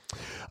today.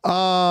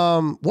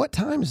 What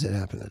time does it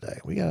happen today?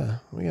 We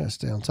gotta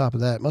stay on top of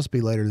that. It must be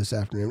later this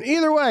afternoon.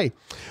 Either way,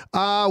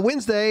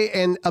 Wednesday,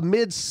 and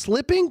amid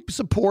slipping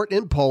support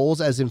in polls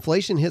as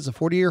inflation hits a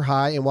 40-year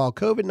high, and while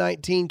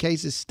COVID-19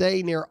 cases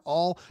stay near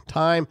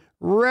all-time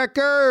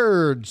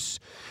records.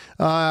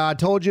 I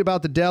told you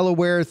about the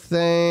Delaware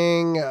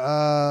thing.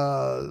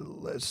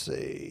 Let's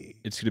see.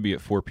 It's going to be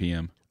at 4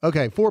 p.m.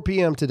 Okay, 4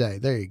 p.m. today.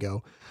 There you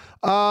go.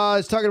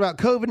 It's talking about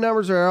COVID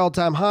numbers are at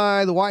all-time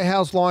high. The White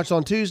House launched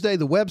on Tuesday.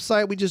 The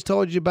website we just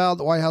told you about,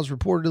 the White House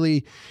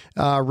reportedly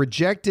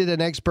rejected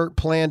an expert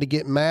plan to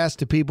get masks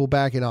to people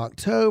back in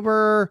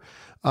October,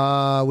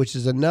 which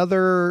is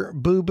another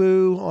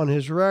boo-boo on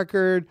his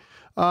record.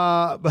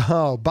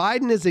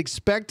 Biden is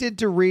expected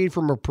to read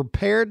from a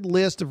prepared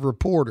list of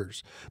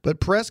reporters, but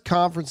press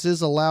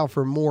conferences allow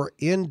for more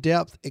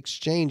in-depth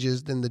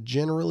exchanges than the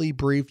generally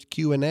briefed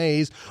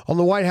Q&As on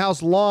the White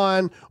House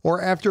lawn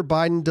or after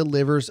Biden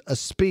delivers a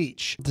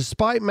speech.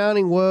 Despite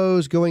mounting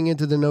woes going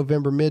into the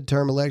November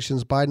midterm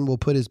elections, Biden will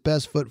put his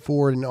best foot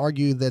forward and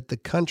argue that the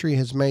country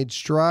has made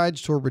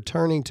strides toward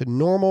returning to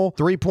normal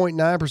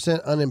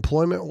 3.9%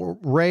 unemployment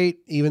rate,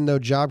 even though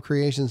job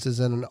creations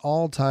is at an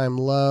all-time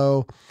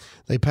low.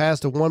 They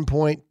passed a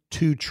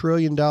 $1.2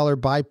 trillion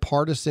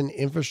bipartisan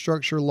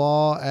infrastructure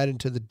law added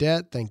to the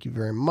debt. Thank you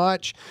very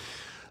much.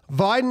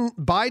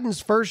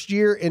 Biden's first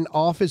year in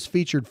office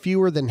featured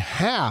fewer than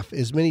half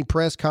as many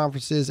press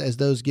conferences as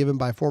those given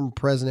by former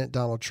President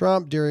Donald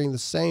Trump during the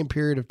same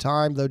period of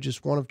time, though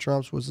just one of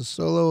Trump's was a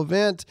solo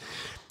event.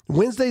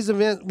 Wednesday's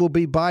event will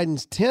be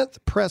Biden's 10th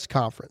press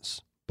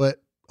conference,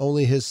 but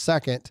only his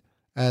second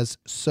as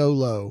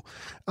solo.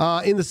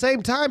 In the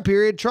same time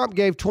period, Trump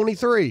gave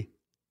 23.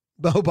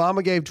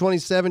 Obama gave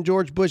 27,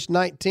 George Bush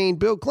 19,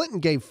 Bill Clinton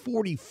gave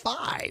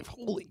 45.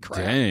 Holy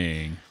crap.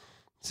 Dang.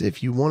 As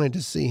if you wanted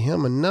to see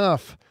him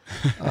enough.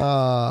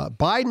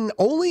 Biden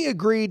only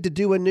agreed to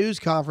do a news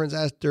conference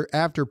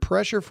after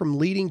pressure from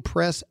leading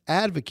press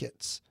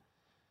advocates.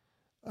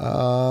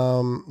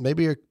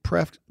 Maybe a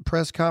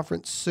press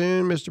conference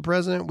soon, Mr.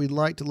 President. We'd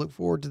like to look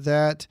forward to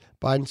that.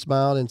 Biden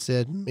smiled and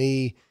said,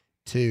 "Me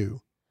too."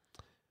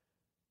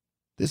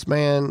 This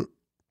man,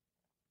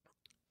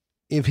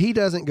 if he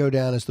doesn't go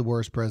down as the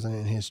worst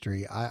president in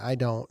history, I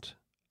don't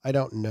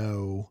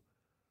know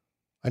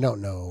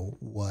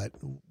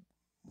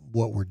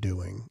what we're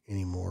doing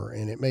anymore,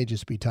 and it may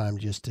just be time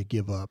just to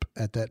give up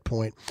at that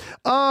point.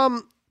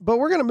 But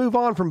we're going to move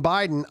on from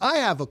Biden. I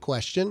have a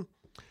question.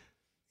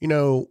 You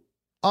know,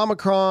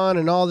 Omicron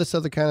and all this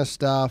other kind of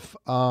stuff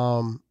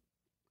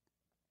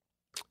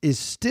is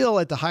still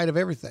at the height of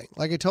everything.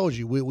 Like I told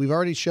you, we've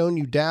already shown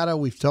you data.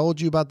 We've told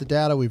you about the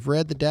data. We've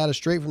read the data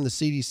straight from the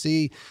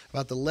CDC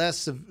about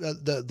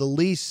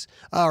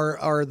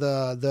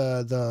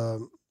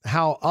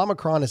how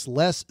Omicron is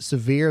less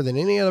severe than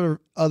any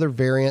other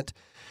variant.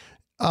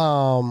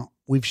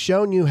 We've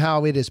shown you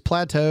how it is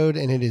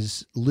plateaued and it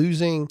is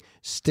losing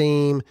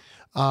steam.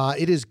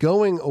 It is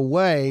going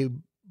away,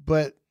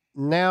 but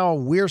now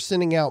we're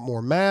sending out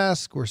more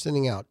masks. We're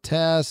sending out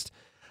tests.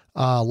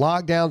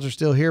 Lockdowns are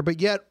still here.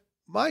 But yet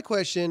my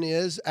question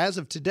is, as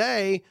of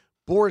today,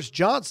 Boris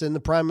Johnson, the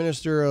Prime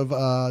Minister of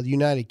the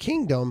United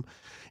Kingdom,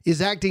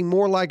 is acting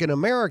more like an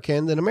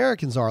American than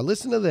Americans are.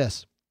 Listen to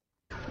this.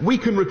 we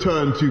can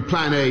return to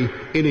Plan A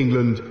in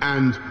England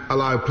and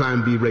allow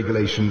Plan B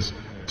regulations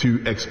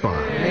to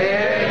expire.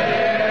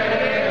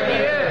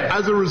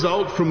 As a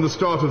result, from the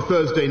start of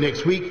Thursday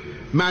next week,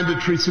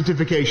 mandatory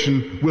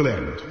certification will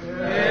end.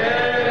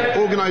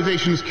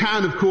 Organisations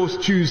can, of course,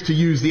 choose to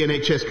use the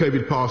NHS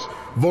COVID pass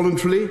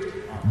voluntarily,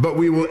 but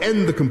we will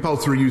end the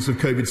compulsory use of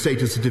COVID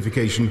status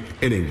certification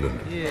in England.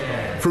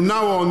 From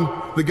now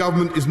on, the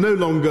government is no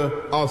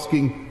longer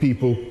asking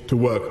people to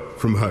work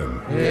from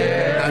home.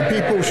 And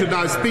people should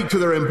now speak to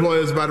their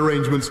employers about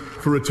arrangements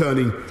for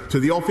returning to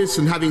the office.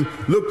 And having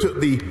looked at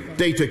the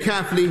data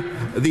carefully,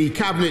 the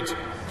Cabinet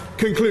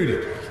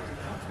concluded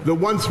that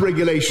once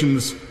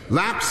regulations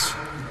lapse,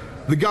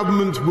 the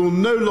government will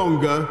no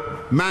longer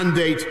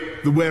mandate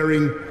the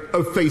wearing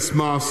of face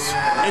masks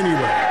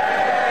anywhere.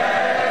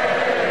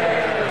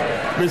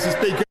 Mr.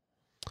 Speaker.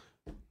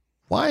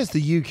 Why is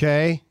the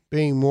UK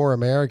being more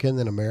American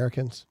than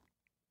Americans?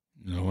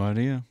 No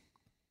idea.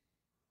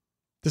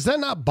 Does that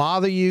not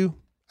bother you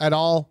at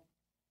all?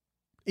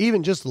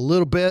 Even just a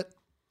little bit?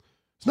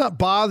 Does not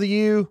bother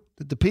you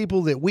that the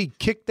people that we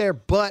kicked their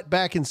butt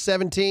back in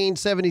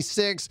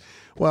 1776,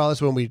 well,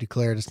 that's when we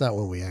declared. It's not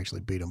when we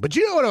actually beat them. But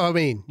you know what I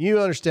mean. You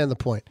understand the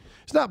point.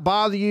 Does not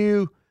bother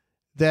you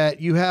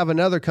that you have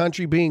another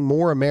country being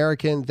more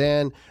American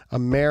than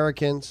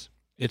Americans?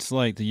 It's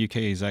like the UK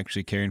is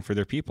actually caring for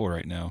their people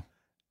right now.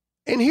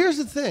 And here's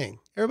the thing.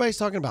 Everybody's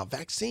talking about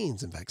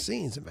vaccines and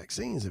vaccines and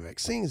vaccines and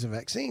vaccines and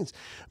vaccines.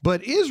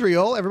 But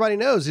Israel, everybody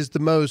knows, is the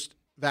most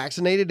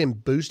vaccinated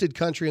and boosted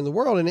country in the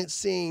world, and it's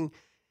seeing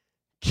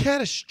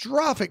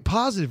catastrophic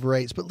positive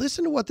rates. But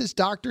listen to what this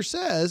doctor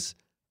says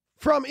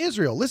from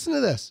Israel. Listen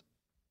to this.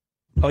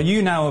 Are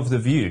you now of the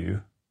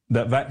view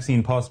that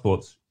vaccine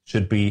passports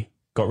should be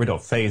got rid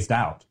of, phased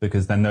out,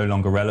 because they're no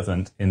longer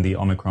relevant in the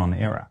Omicron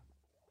era?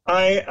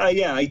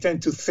 I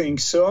tend to think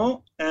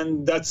so.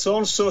 And that's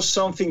also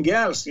something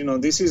else.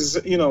 This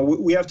is,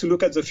 we have to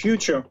look at the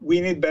future.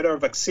 We need better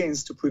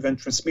vaccines to prevent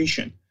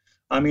transmission.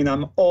 I mean,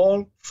 I'm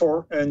all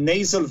for a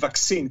nasal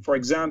vaccine, for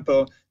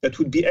example, that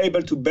would be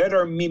able to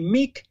better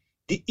mimic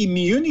the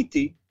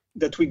immunity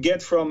that we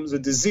get from the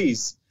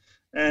disease.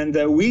 And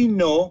we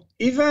know,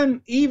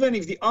 even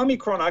if the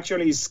Omicron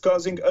actually is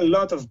causing a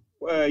lot of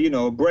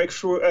not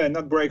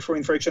breakthrough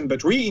infection, but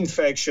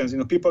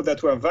reinfections, people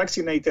that were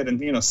vaccinated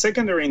and,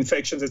 secondary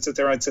infections, et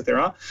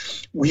cetera,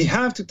 we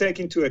have to take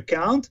into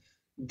account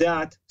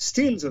that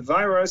still the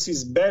virus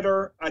is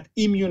better at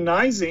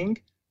immunizing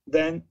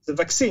than the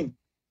vaccine.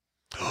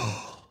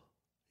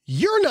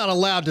 You're not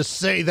allowed to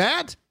say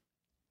that.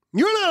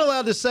 You're not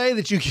allowed to say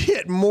that you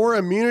get more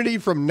immunity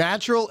from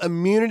natural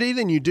immunity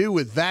than you do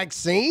with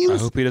vaccines. I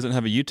hope he doesn't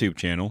have a YouTube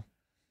channel.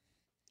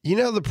 You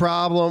know the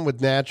problem with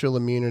natural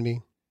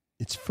immunity?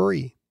 It's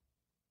free.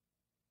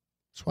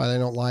 That's why they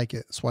don't like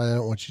it. That's why they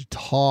don't want you to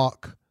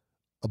talk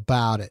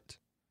about it.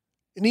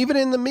 And even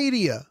in the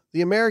media,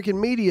 the American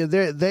media,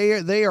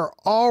 they are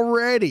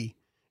already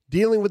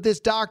dealing with this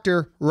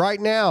doctor right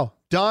now.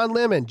 Don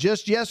Lemon,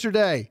 just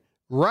yesterday,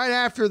 right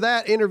after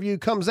that interview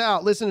comes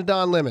out. Listen to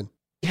Don Lemon.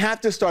 We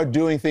have to start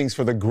doing things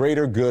for the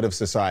greater good of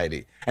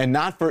society and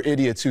not for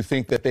idiots who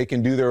think that they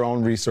can do their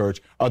own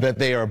research or that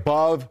they are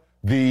above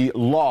the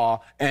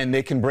law and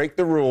they can break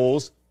the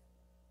rules.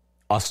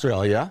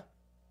 Australia,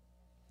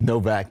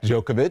 Novak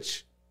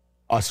Djokovic,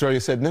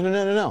 Australia said,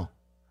 no.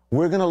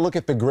 We're going to look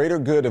at the greater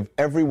good of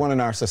everyone in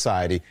our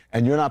society,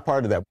 and you're not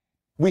part of that.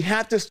 We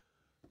have to.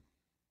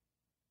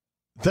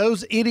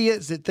 Those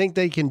idiots that think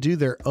they can do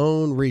their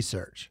own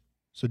research.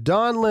 So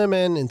Don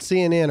Lemon and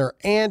CNN are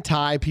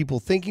anti people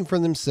thinking for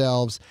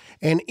themselves.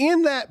 And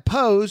in that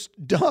post,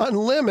 Don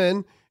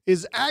Lemon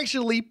is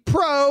actually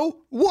pro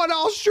what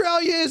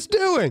Australia is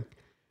doing.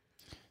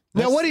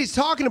 Now, what he's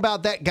talking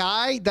about, that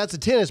guy, that's a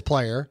tennis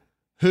player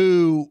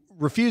who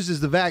refuses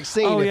the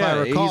vaccine, I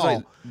recall. He's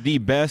like the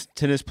best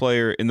tennis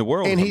player in the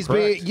world. And he's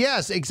being,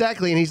 yes,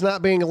 exactly. And he's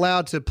not being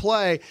allowed to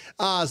play.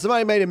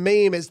 Somebody made a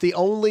meme. It's the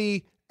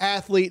only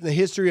athlete in the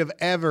history of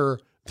ever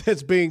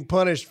that's being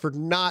punished for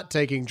not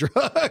taking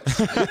drugs.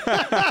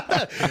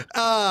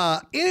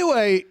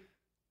 Anyway,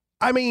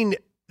 I mean,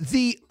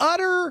 the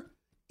utter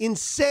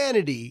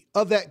insanity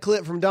of that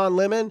clip from Don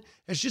Lemon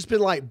has just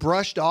been like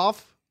brushed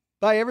off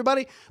by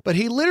everybody. But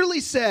he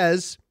literally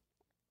says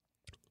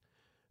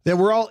that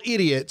we're all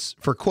idiots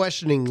for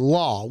questioning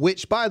law,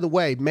 which, by the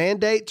way,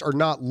 mandates are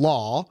not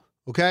law.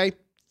 Okay.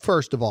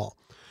 First of all,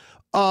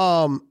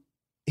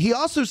 he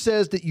also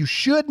says that you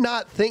should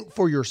not think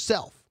for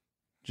yourself.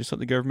 Just let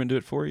the government do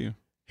it for you.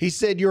 He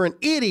said you're an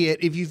idiot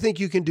if you think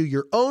you can do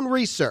your own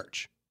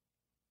research.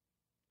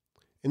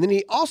 And then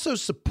he also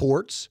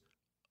supports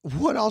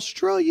what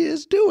Australia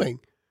is doing.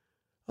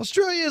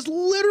 Australia is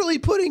literally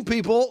putting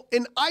people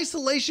in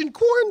isolation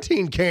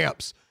quarantine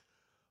camps.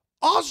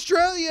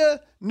 Australia,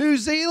 New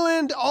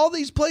Zealand, all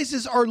these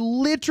places are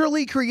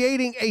literally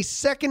creating a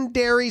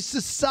secondary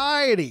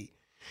society.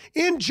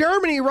 In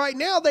Germany right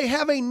now, they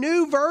have a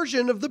new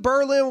version of the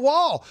Berlin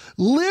Wall.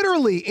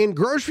 Literally in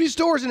grocery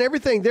stores and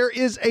everything, there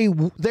is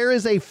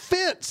a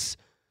fence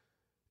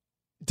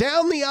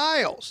down the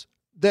aisles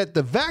that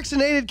the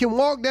vaccinated can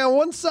walk down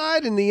one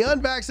side and the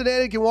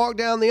unvaccinated can walk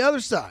down the other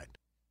side.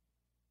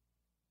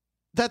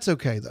 That's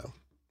okay, though,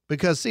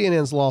 because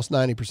CNN's lost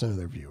 90% of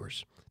their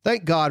viewers.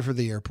 Thank God for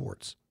the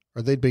airports,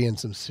 or they'd be in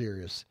some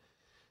serious,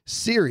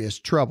 serious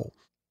trouble.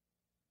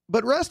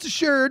 But rest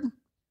assured,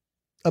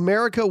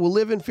 America will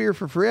live in fear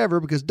for forever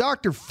because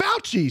Dr.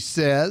 Fauci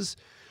says,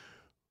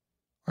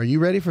 are you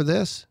ready for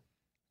this?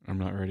 I'm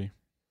not ready.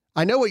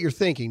 I know what you're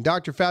thinking.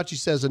 Dr. Fauci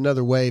says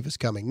another wave is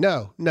coming.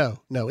 No.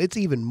 It's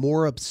even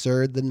more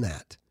absurd than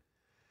that.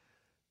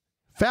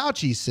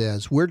 Fauci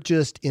says we're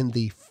just in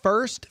the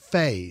first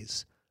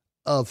phase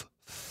of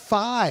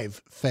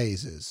 5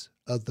 phases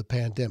of the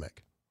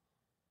pandemic.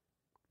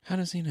 How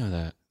does he know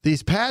that?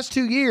 These past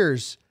 2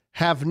 years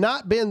have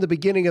not been the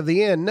beginning of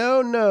the end.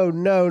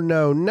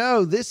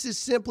 No. This has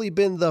simply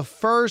been the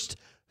first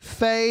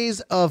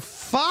phase of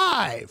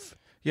 5.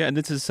 Yeah, and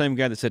this is the same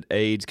guy that said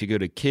AIDS could go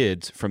to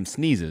kids from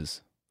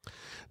sneezes.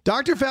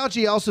 Dr.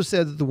 Fauci also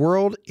said that the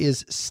world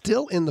is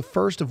still in the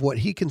first of what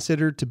he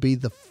considered to be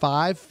the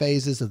 5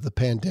 phases of the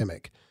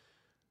pandemic.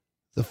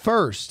 The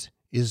first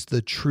is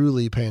the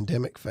truly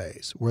pandemic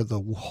phase, where the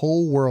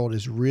whole world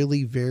is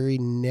really very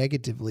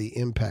negatively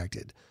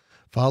impacted,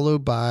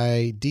 followed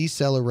by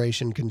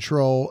deceleration,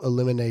 control,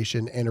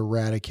 elimination, and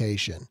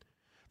eradication.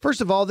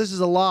 First of all, this is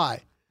a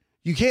lie.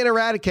 You can't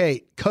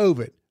eradicate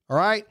COVID, all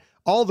right?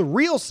 All the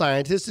real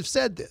scientists have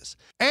said this.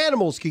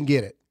 Animals can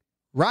get it,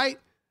 right?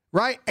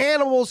 Right?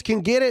 Animals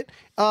can get it.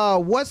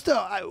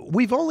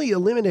 We've only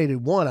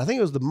eliminated one. I think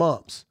it was the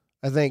mumps.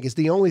 I think it's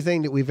the only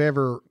thing that we've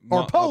ever,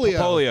 or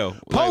polio.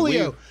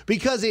 Polio,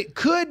 because it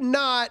could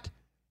not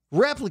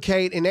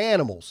replicate in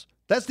animals.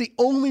 That's the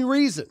only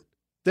reason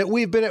that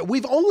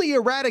we've only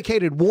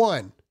eradicated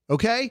one,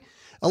 okay?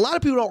 A lot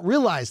of people don't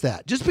realize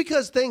that. Just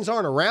because things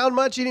aren't around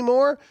much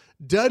anymore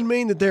doesn't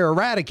mean that they're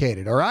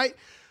eradicated, all right?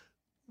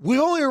 We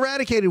only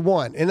eradicated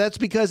one, and that's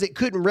because it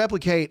couldn't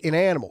replicate in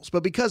animals.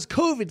 But because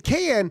COVID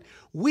can,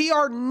 we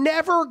are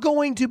never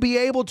going to be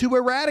able to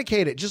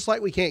eradicate it. Just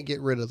like we can't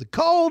get rid of the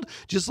cold,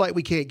 just like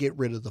we can't get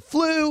rid of the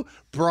flu,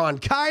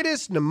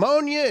 bronchitis,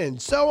 pneumonia, and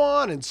so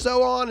on and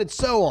so on and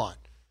so on.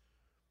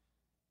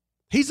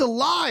 He's a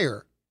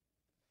liar.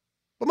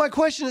 But my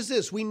question is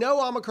this. We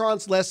know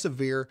Omicron's less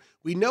severe.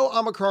 We know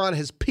Omicron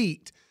has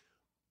peaked.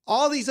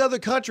 All these other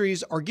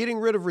countries are getting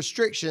rid of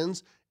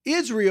restrictions.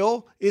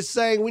 Israel is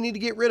saying we need to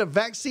get rid of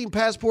vaccine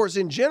passports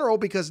in general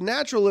because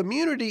natural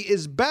immunity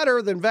is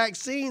better than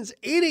vaccines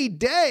any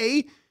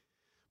day.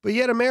 But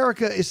yet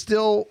America is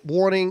still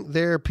wanting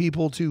their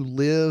people to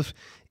live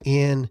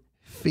in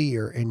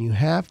fear. And you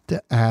have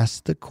to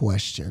ask the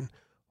question,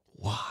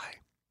 why?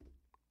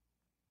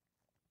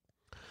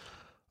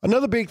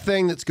 Another big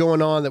thing that's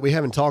going on that we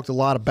haven't talked a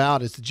lot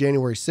about is the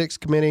January 6th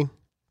committee.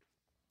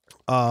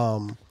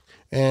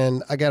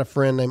 And I got a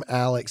friend named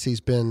Alex. He's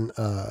been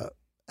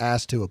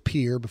asked to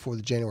appear before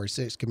the January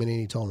 6th committee,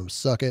 and he told him to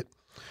suck it.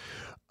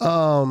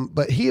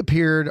 But he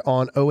appeared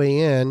on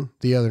OAN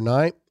the other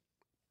night.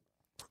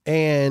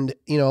 And,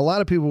 you know, a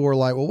lot of people were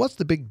like, well, what's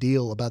the big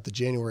deal about the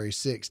January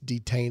 6th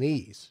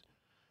detainees?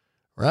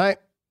 Right?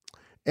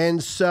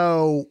 And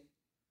so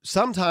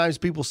sometimes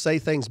people say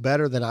things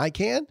better than I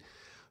can.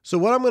 So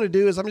what I'm going to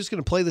do is I'm just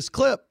going to play this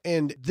clip.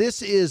 And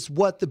this is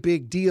what the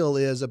big deal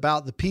is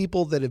about the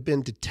people that have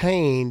been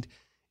detained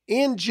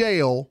in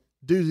jail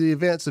due to the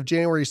events of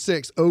January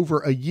 6th over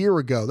a year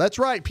ago. That's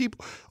right.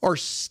 People are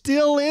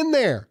still in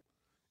there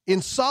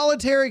in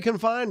solitary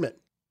confinement.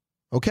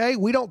 Okay.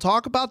 We don't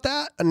talk about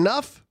that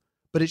enough,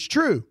 but it's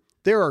true.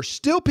 There are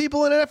still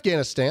people in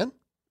Afghanistan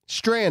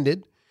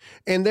stranded,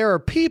 and there are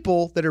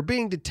people that are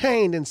being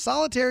detained in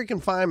solitary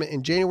confinement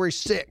in January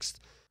 6th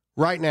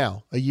right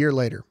now, a year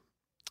later.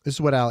 This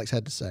is what Alex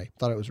had to say.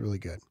 Thought it was really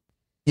good.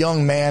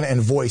 Young man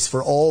and voice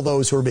for all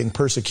those who are being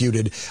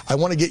persecuted. I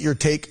want to get your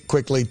take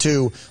quickly,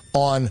 too,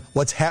 on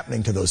what's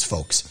happening to those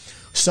folks.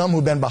 Some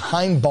who've been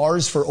behind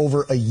bars for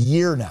over a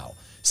year now,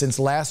 since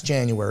last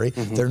January.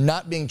 They're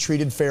not being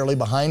treated fairly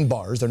behind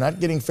bars. They're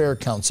not getting fair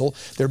counsel.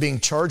 They're being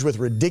charged with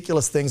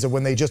ridiculous things of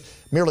when they just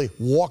merely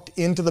walked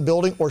into the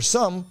building, or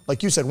some,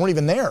 like you said, weren't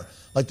even there.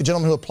 Like the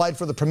gentleman who applied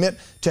for the permit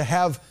to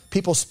have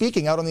people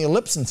speaking out on the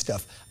ellipse and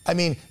stuff. I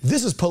mean,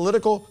 this is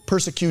political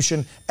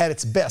persecution at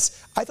its best.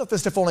 I thought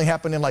this stuff only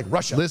happened in like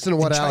Russia. Listen to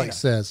what China, Alex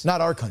says.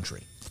 Not our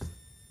country.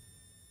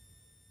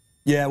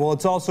 Yeah, well,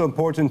 it's also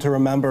important to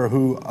remember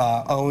who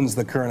owns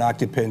the current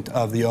occupant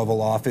of the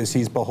Oval Office.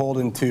 He's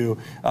beholden to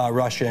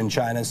Russia and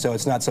China, so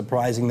it's not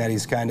surprising that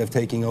he's kind of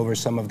taking over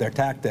some of their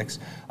tactics.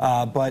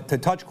 But to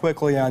touch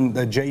quickly on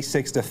the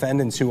J6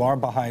 defendants who are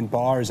behind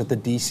bars at the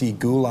D.C.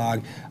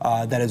 Gulag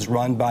that is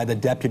run by the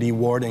deputy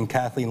warden,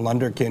 Kathleen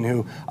Lunderkin,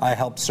 who I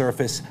helped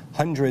surface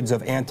hundreds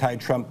of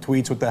anti-Trump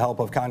tweets with the help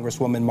of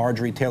Congresswoman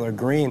Marjorie Taylor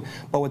Greene.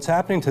 But what's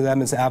happening to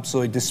them is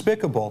absolutely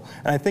despicable.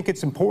 And I think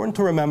it's important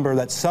to remember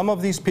that some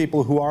of these people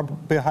people who are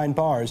behind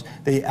bars,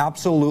 they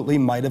absolutely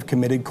might have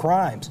committed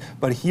crimes.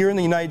 But here in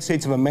the United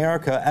States of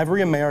America,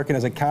 every American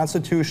has a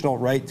constitutional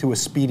right to a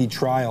speedy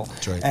trial.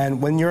 That's right.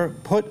 And when you're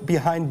put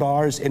behind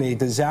bars in a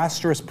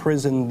disastrous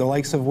prison, the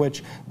likes of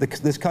which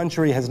this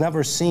country has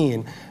never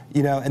seen,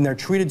 and they're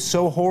treated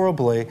so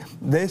horribly,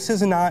 this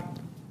is not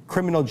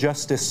criminal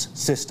justice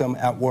system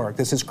at work.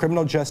 This is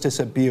criminal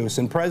justice abuse.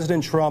 And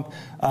President Trump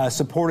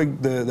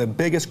supported the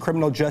biggest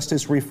criminal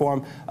justice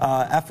reform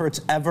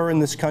efforts ever in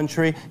this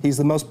country. He's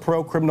the most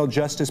pro-criminal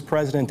justice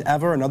president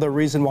ever, another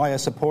reason why I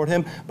support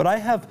him. But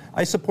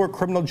I support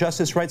criminal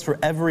justice rights for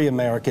every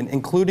American,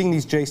 including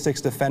these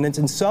J6 defendants.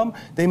 And some,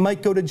 they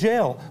might go to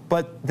jail.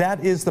 But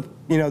that is the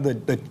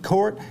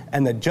court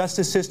and the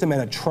justice system,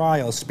 and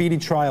a speedy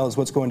trial is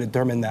what's going to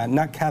determine that.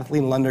 Not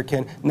Kathleen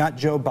Lunderkin, not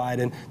Joe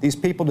Biden. These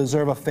people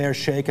deserve a fair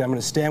shake, and I'm going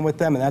to stand with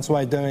them, and that's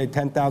why I donated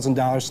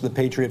 $10,000 to the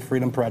Patriot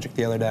Freedom Project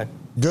the other day.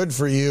 Good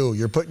for you.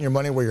 You're putting your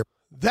money where your...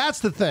 That's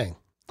the thing.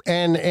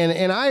 And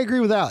I agree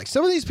with Alex.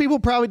 Some of these people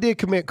probably did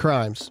commit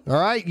crimes, all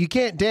right? You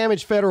can't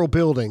damage federal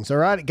buildings, all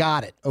right?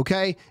 Got it,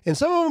 okay? And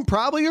some of them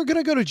probably are going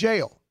to go to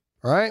jail,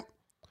 all right?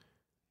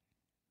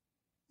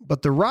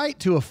 But the right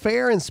to a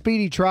fair and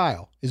speedy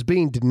trial is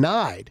being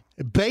denied.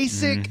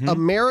 Basic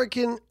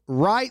American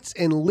rights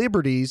and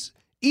liberties,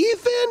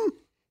 even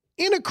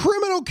in a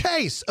criminal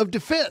case of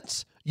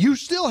defense, you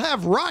still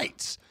have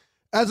rights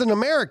as an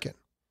American.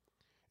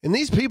 And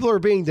these people are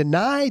being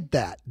denied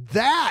that.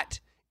 That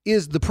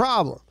is the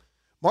problem.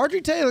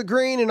 Marjorie Taylor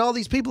Greene and all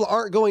these people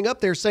aren't going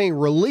up there saying,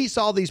 release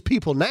all these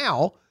people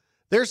now.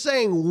 They're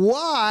saying,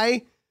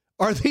 why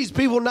are these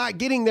people not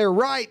getting their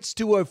rights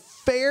to a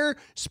fair,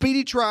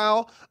 speedy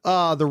trial,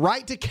 the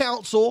right to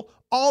counsel,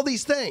 all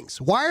these things?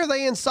 Why are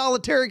they in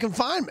solitary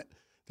confinement?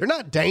 They're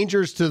not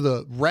dangers to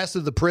the rest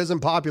of the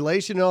prison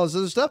population and all this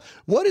other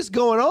stuff. What is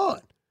going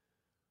on?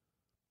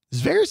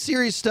 There's very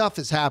serious stuff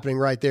that's happening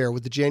right there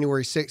with the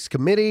January 6th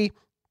committee.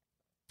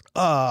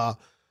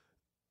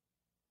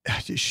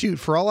 Shoot,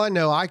 for all I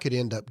know, I could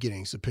end up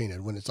getting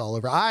subpoenaed when it's all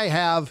over. I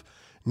have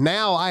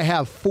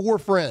 4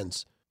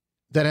 friends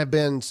that have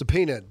been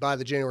subpoenaed by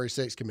the January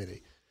 6th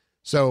committee.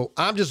 So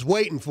I'm just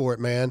waiting for it,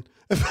 man.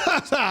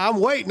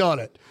 I'm waiting on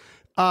it.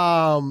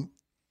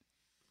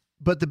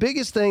 But the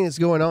biggest thing that's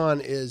going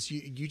on is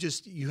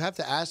you have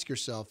to ask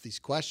yourself these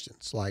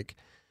questions, like,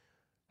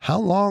 how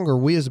long are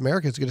we as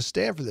Americans going to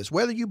stand for this?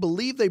 Whether you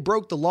believe they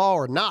broke the law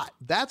or not,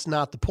 that's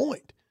not the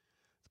point.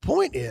 The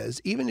point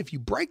is, even if you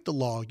break the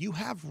law, you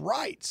have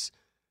rights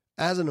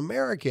as an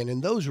American,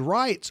 and those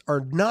rights are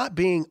not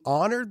being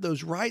honored.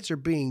 Those rights are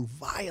being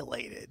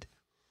violated.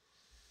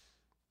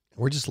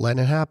 We're just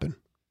letting it happen.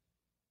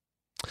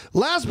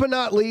 Last but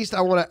not least,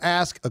 I want to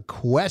ask a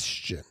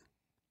question.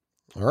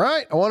 All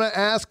right, I want to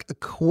ask a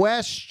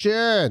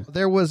question.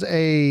 There was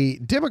a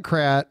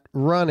Democrat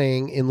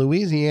running in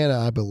Louisiana,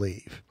 I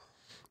believe,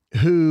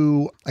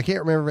 who, I can't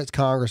remember if it's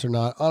Congress or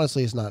not.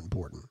 Honestly, it's not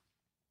important.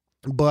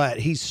 But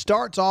he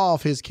starts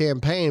off his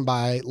campaign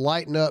by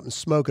lighting up and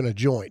smoking a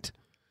joint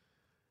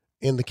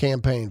in the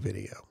campaign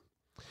video.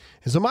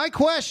 And so my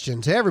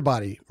question to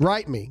everybody,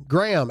 write me,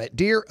 Graham at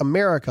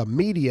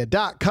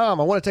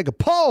DearAmericaMedia.com. I want to take a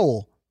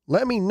poll.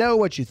 Let me know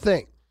what you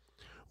think.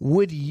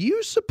 Would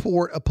you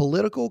support a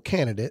political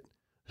candidate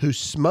who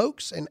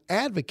smokes and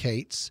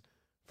advocates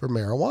for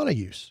marijuana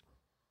use?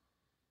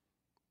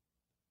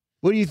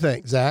 What do you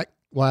think, Zach?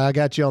 Why, I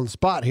got you on the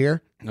spot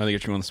here. Now they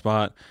get you on the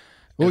spot.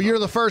 Well, you're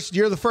the first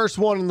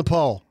one in the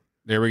poll.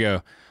 There we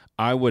go.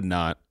 I would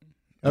not.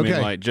 Okay.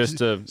 I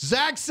mean,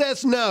 Zach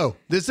says no.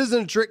 This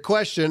isn't a trick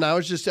question. I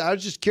was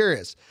just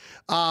curious.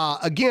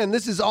 Again,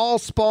 this is all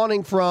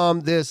spawning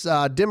from this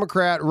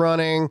Democrat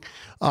running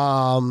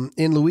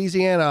in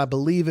Louisiana, I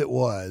believe it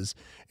was.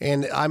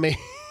 And I mean,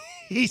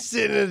 he's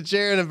sitting in a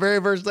chair, and the very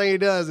first thing he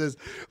does is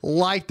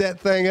light that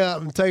thing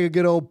up and take a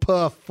good old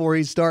puff before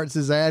he starts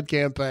his ad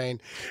campaign.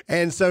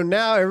 And so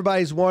now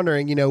everybody's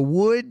wondering,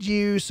 would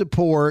you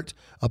support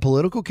a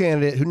political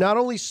candidate who not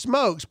only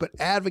smokes but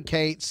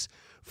advocates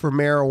for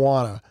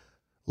marijuana?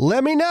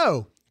 Let me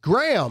know.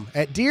 Graham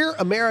at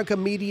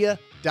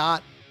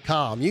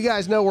DearAmericaMedia.com. You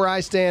guys know where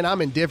I stand.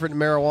 I'm indifferent to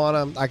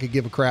marijuana. I could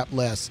give a crap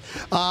less.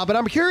 But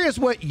I'm curious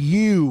what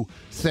you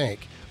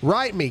think.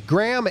 Write me,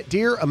 Graham at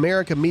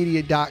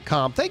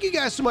DearAmericaMedia.com. Thank you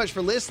guys so much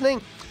for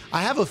listening.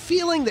 I have a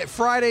feeling that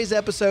Friday's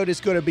episode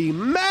is going to be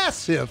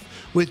massive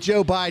with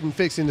Joe Biden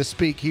fixing to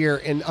speak here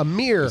in a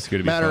mere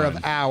matter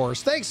of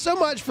hours. Thanks so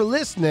much for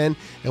listening,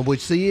 and we'll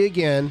see you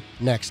again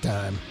next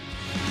time.